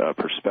different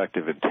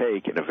perspective and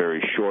take in a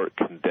very short,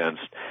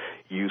 condensed,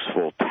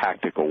 useful,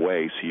 tactical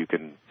way so you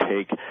can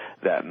take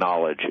that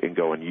knowledge and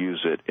go and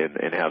use it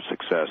and have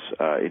success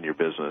in your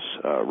business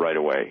right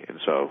away. And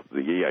so,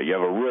 yeah, you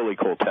have a really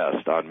cool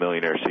test on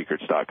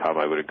MillionaireSecrets.com.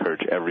 I would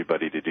encourage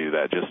everybody to do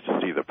that just to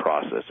see the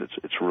process.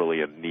 It's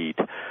really a neat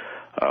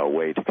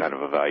way to kind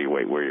of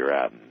evaluate where you're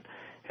at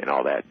and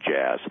all that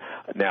jazz.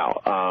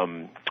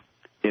 Now,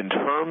 in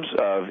terms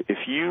of if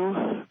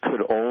you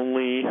could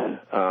only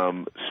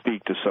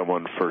speak to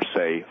someone for,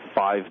 say,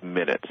 5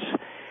 minutes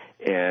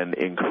and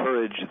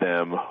encourage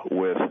them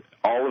with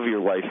all of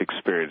your life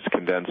experience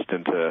condensed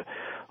into,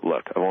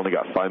 look, I've only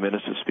got 5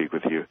 minutes to speak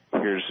with you.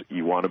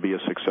 You want to be a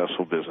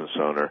successful business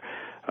owner.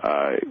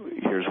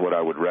 Here's what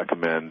I would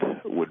recommend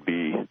would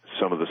be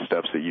some of the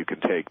steps that you can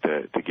take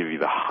to give you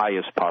the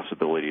highest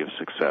possibility of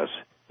success.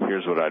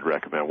 Here's what I'd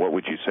recommend. What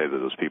would you say to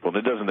those people? And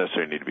it doesn't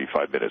necessarily need to be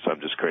 5 minutes.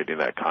 I'm just creating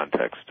that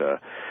context to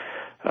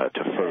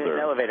further. An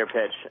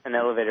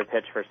elevator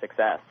pitch for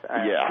success.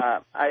 Yeah.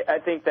 I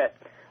think that,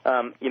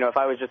 if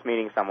I was just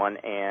meeting someone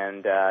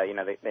and,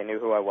 they knew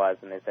who I was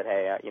and they said,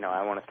 hey,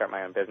 I want to start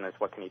my own business.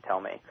 What can you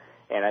tell me?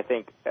 And I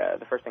think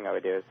the first thing I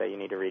would do is say you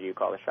need to read You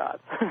Call the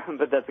Shots.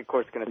 But that's, of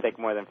course, going to take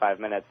more than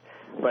 5 minutes.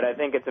 But I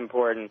think it's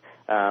important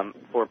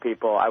for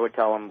people. I would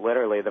tell them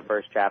literally the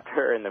first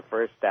chapter and the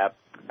first step,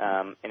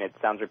 and it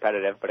sounds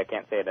repetitive, but I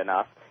can't say it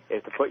enough,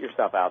 is to put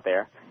yourself out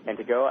there and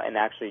to go and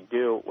actually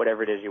do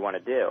whatever it is you want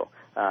to do.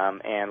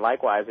 And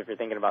likewise, if you're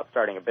thinking about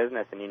starting a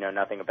business and you know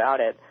nothing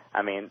about it,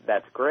 I mean,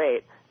 that's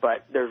great,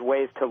 but there's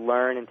ways to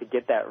learn and to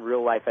get that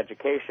real-life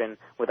education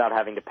without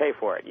having to pay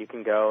for it. You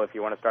can go, if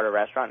you want to start a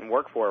restaurant, and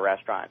work for a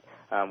restaurant.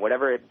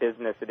 Whatever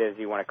business it is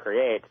you want to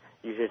create,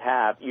 you should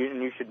have,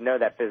 you should know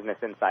that business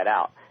inside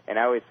out. And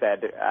I always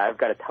said, I've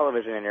got a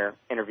television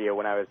interview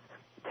when I was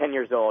 10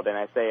 years old, and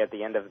I say at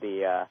the end of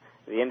the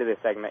this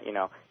segment,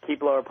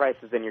 keep lower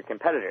prices than your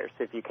competitors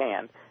if you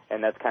can.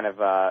 And that's kind of,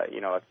 a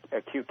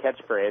cute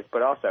catchphrase.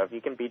 But also, if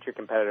you can beat your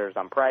competitors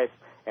on price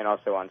and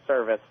also on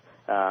service,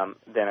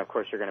 then, of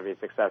course, you're going to be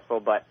successful.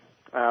 But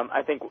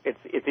I think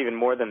it's even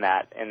more than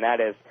that, and that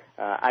is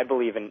I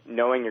believe in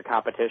knowing your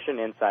competition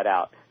inside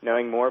out,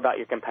 knowing more about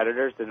your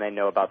competitors than they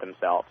know about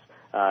themselves,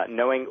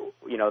 knowing,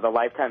 the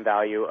lifetime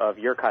value of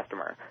your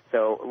customer.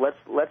 So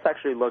let's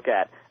actually look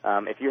at,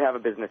 if you have a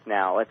business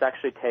now, let's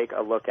actually take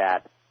a look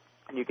at,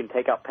 you can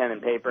take out pen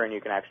and paper and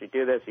you can actually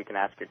do this. You can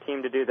ask your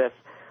team to do this.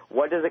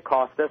 What does it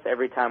cost us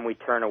every time we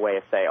turn away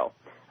a sale?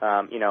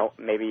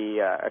 Maybe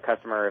a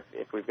customer,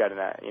 if we've got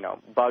a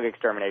bug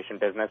extermination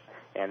business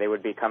and they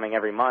would be coming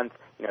every month,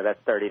 that's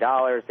 $30.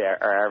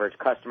 Our average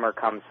customer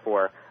comes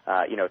for,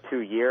 2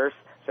 years.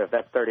 So if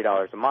that's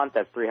 $30 a month,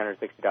 that's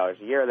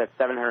 $360 a year. That's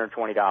 $720.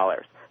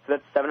 So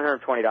that's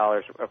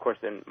 $720, of course,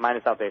 then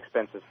minus out the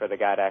expenses for the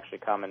guy to actually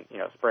come and,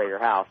 spray your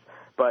house.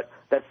 But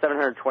that's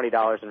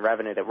 $720 in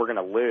revenue that we're going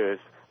to lose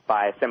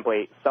by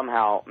simply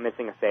somehow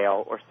missing a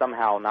sale or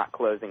somehow not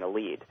closing a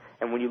lead.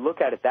 And when you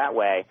look at it that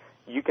way,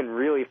 you can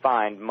really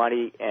find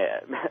money.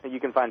 You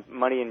can find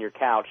money in your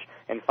couch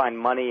and find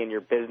money in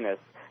your business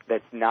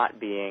that's not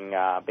being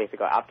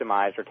basically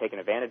optimized or taken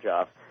advantage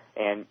of,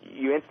 and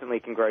you instantly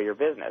can grow your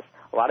business.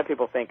 A lot of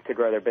people think to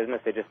grow their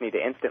business they just need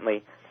to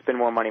instantly spend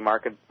more money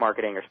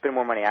marketing or spend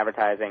more money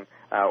advertising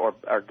or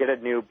get a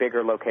new,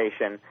 bigger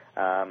location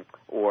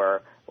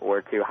or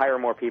to hire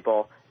more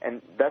people.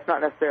 And that's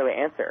not necessarily the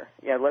answer.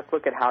 Let's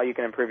look at how you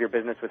can improve your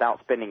business without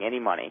spending any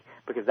money,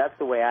 because that's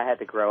the way I had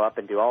to grow up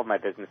and do all of my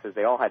businesses.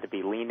 They all had to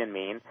be lean and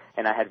mean,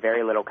 and I had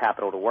very little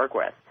capital to work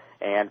with.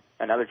 And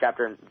another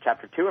chapter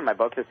 2 in my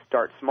book is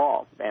start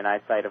small. And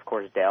I cite, of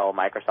course, Dell,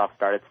 Microsoft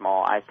started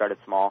small, I started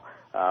small.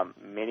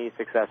 Many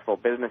successful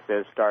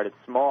businesses started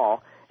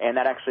small, and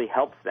that actually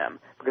helps them,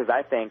 because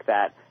I think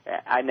that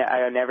I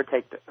never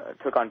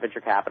took on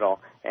venture capital,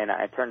 and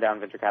I turned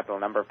down venture capital a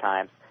number of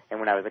times. And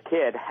when I was a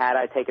kid, had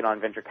I taken on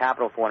venture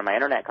capital for one of my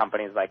internet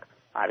companies, like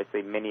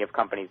obviously many of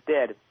companies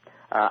did,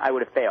 I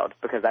would have failed,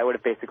 because I would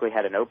have basically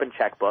had an open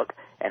checkbook,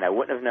 and I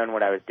wouldn't have known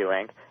what I was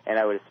doing, and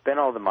I would have spent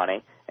all the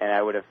money, and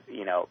I would have,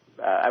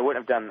 I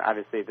wouldn't have done,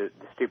 obviously, the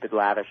stupid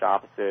lavish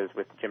offices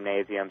with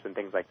gymnasiums and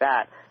things like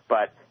that,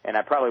 and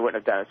I probably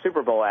wouldn't have done a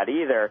Super Bowl ad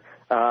either,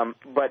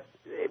 but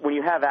when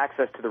you have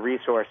access to the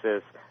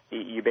resources,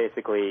 you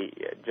basically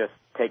just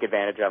take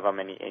advantage of them,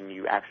 and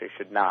you actually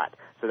should not.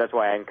 So that's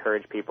why I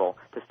encourage people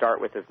to start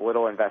with as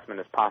little investment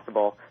as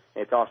possible.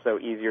 It's also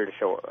easier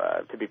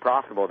to be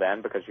profitable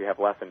then, because you have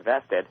less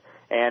invested.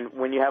 And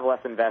when you have less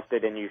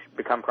invested and you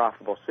become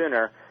profitable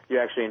sooner, you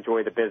actually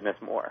enjoy the business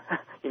more.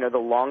 The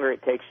longer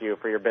it takes you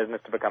for your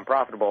business to become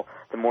profitable,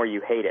 the more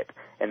you hate it,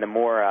 and the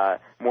more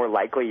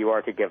likely you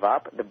are to give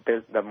up.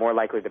 The more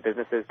likely the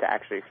business is to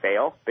actually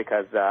fail,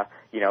 because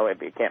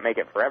it can't make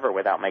it forever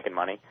without making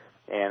money.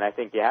 And I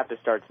think you have to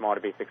start small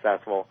to be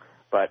successful,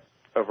 but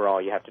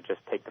overall you have to just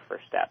take the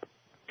first step.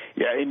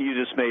 Yeah, and you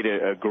just made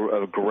a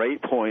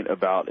great point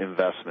about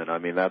investment. I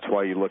mean, that's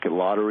why you look at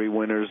lottery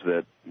winners,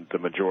 that the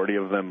majority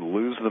of them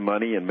lose the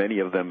money, and many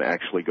of them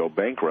actually go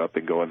bankrupt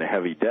and go into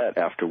heavy debt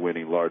after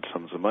winning large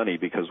sums of money,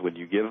 because when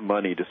you give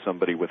money to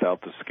somebody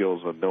without the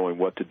skills of knowing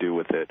what to do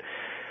with it,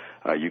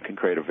 you can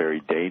create a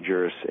very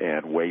dangerous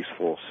and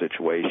wasteful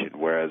situation.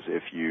 Whereas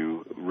if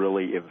you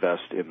really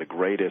invest in the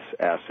greatest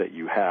asset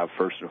you have,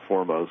 first and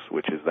foremost,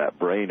 which is that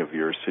brain of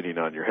yours sitting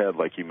on your head,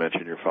 like you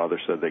mentioned, your father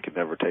said they could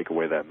never take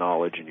away that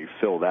knowledge, and you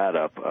fill that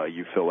up,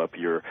 you fill up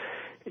your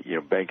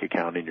bank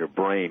account in your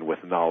brain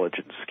with knowledge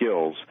and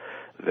skills,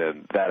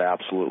 then that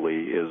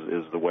absolutely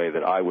is the way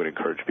that I would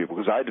encourage people,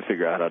 because I had to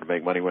figure out how to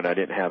make money when I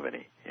didn't have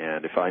any.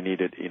 And if I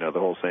needed, the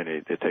whole saying,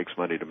 it takes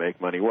money to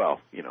make money,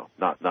 well,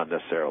 not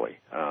necessarily.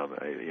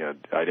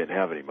 I didn't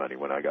have any money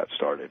when I got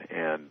started,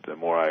 and the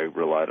more I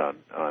relied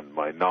on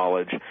my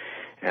knowledge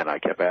and I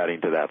kept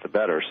adding to that, the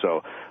better.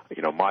 So,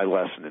 my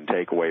lesson and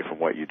takeaway from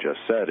what you just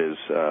said is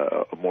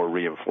a more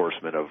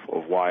reinforcement of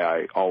why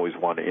I always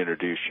want to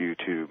introduce you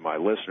to my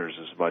listeners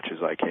as much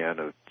as I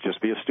can. Just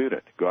be a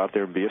student. Go out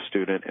there and be a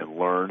student and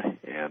learn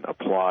and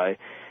apply,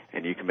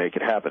 and you can make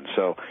it happen.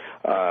 So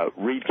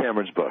read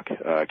Cameron's book,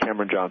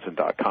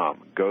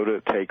 CameronJohnson.com. Go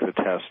to take the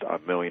test on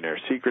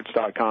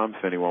MillionaireSecrets.com.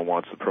 If anyone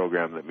wants the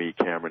program that me,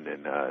 Cameron,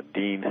 and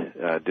Dean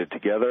did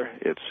together,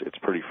 it's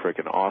pretty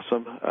freaking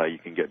awesome. You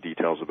can get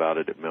details about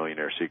it at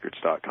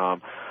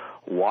MillionaireSecrets.com.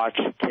 Watch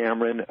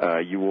Cameron.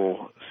 You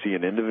will see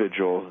an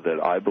individual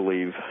that I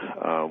believe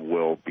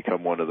will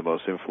become one of the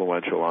most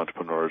influential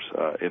entrepreneurs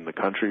in the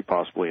country,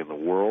 possibly in the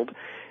world.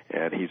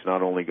 And he's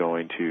not only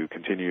going to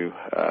continue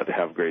to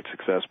have great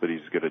success, but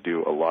he's going to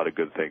do a lot of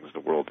good things in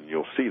the world. And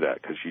you'll see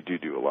that because you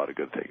do a lot of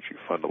good things. You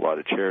fund a lot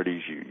of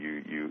charities.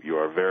 You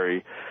are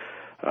very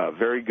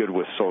good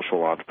with social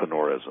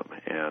entrepreneurism.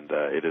 And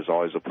it is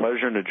always a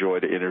pleasure and a joy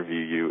to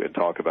interview you and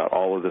talk about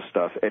all of this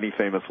stuff. Any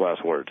famous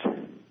last words?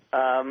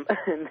 I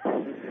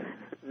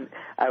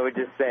would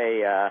just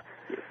say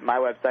my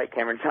website,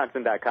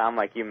 CameronJohnson.com,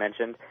 like you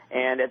mentioned.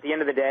 And at the end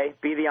of the day,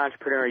 be the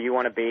entrepreneur you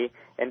want to be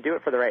and do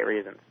it for the right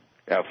reasons.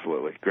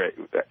 Absolutely. Great.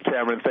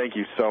 Cameron, thank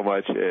you so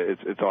much.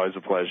 It's always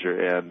a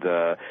pleasure. And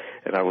I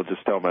will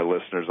just tell my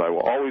listeners I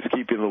will always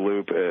keep you in the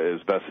loop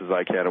as best as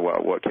I can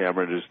about what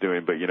Cameron is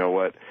doing. But you know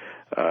what?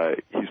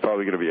 He's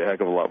probably going to be a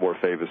heck of a lot more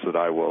famous than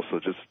I will. So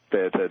just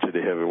pay attention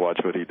to him and watch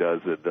what he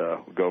does and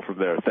go from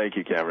there. Thank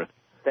you, Cameron.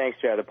 Thanks,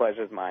 Joe. The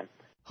pleasure is mine.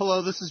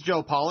 Hello, this is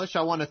Joe Polish.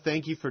 I want to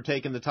thank you for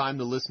taking the time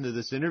to listen to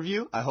this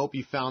interview. I hope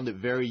you found it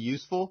very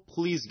useful.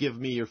 Please give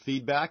me your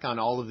feedback on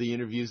all of the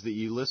interviews that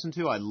you listen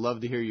to. I'd love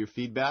to hear your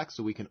feedback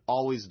so we can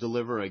always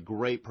deliver a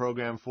great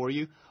program for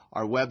you.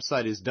 Our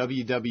website is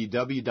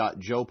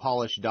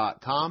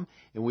www.joepolish.com,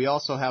 and we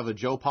also have a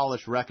Joe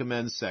Polish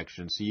Recommends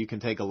section, so you can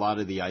take a lot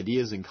of the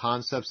ideas and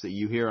concepts that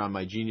you hear on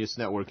my Genius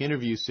Network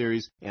interview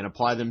series and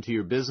apply them to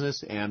your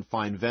business and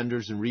find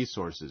vendors and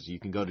resources. You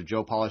can go to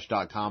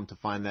joepolish.com to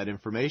find that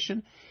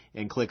information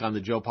and click on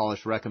the Joe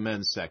Polish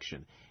Recommends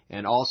section.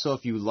 And also,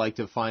 if you would like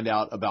to find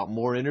out about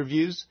more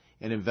interviews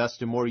and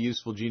invest in more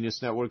useful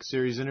Genius Network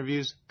series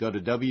interviews, go to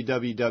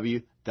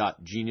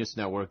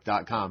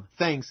www.geniusnetwork.com.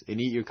 Thanks, and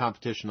eat your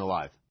competition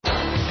alive.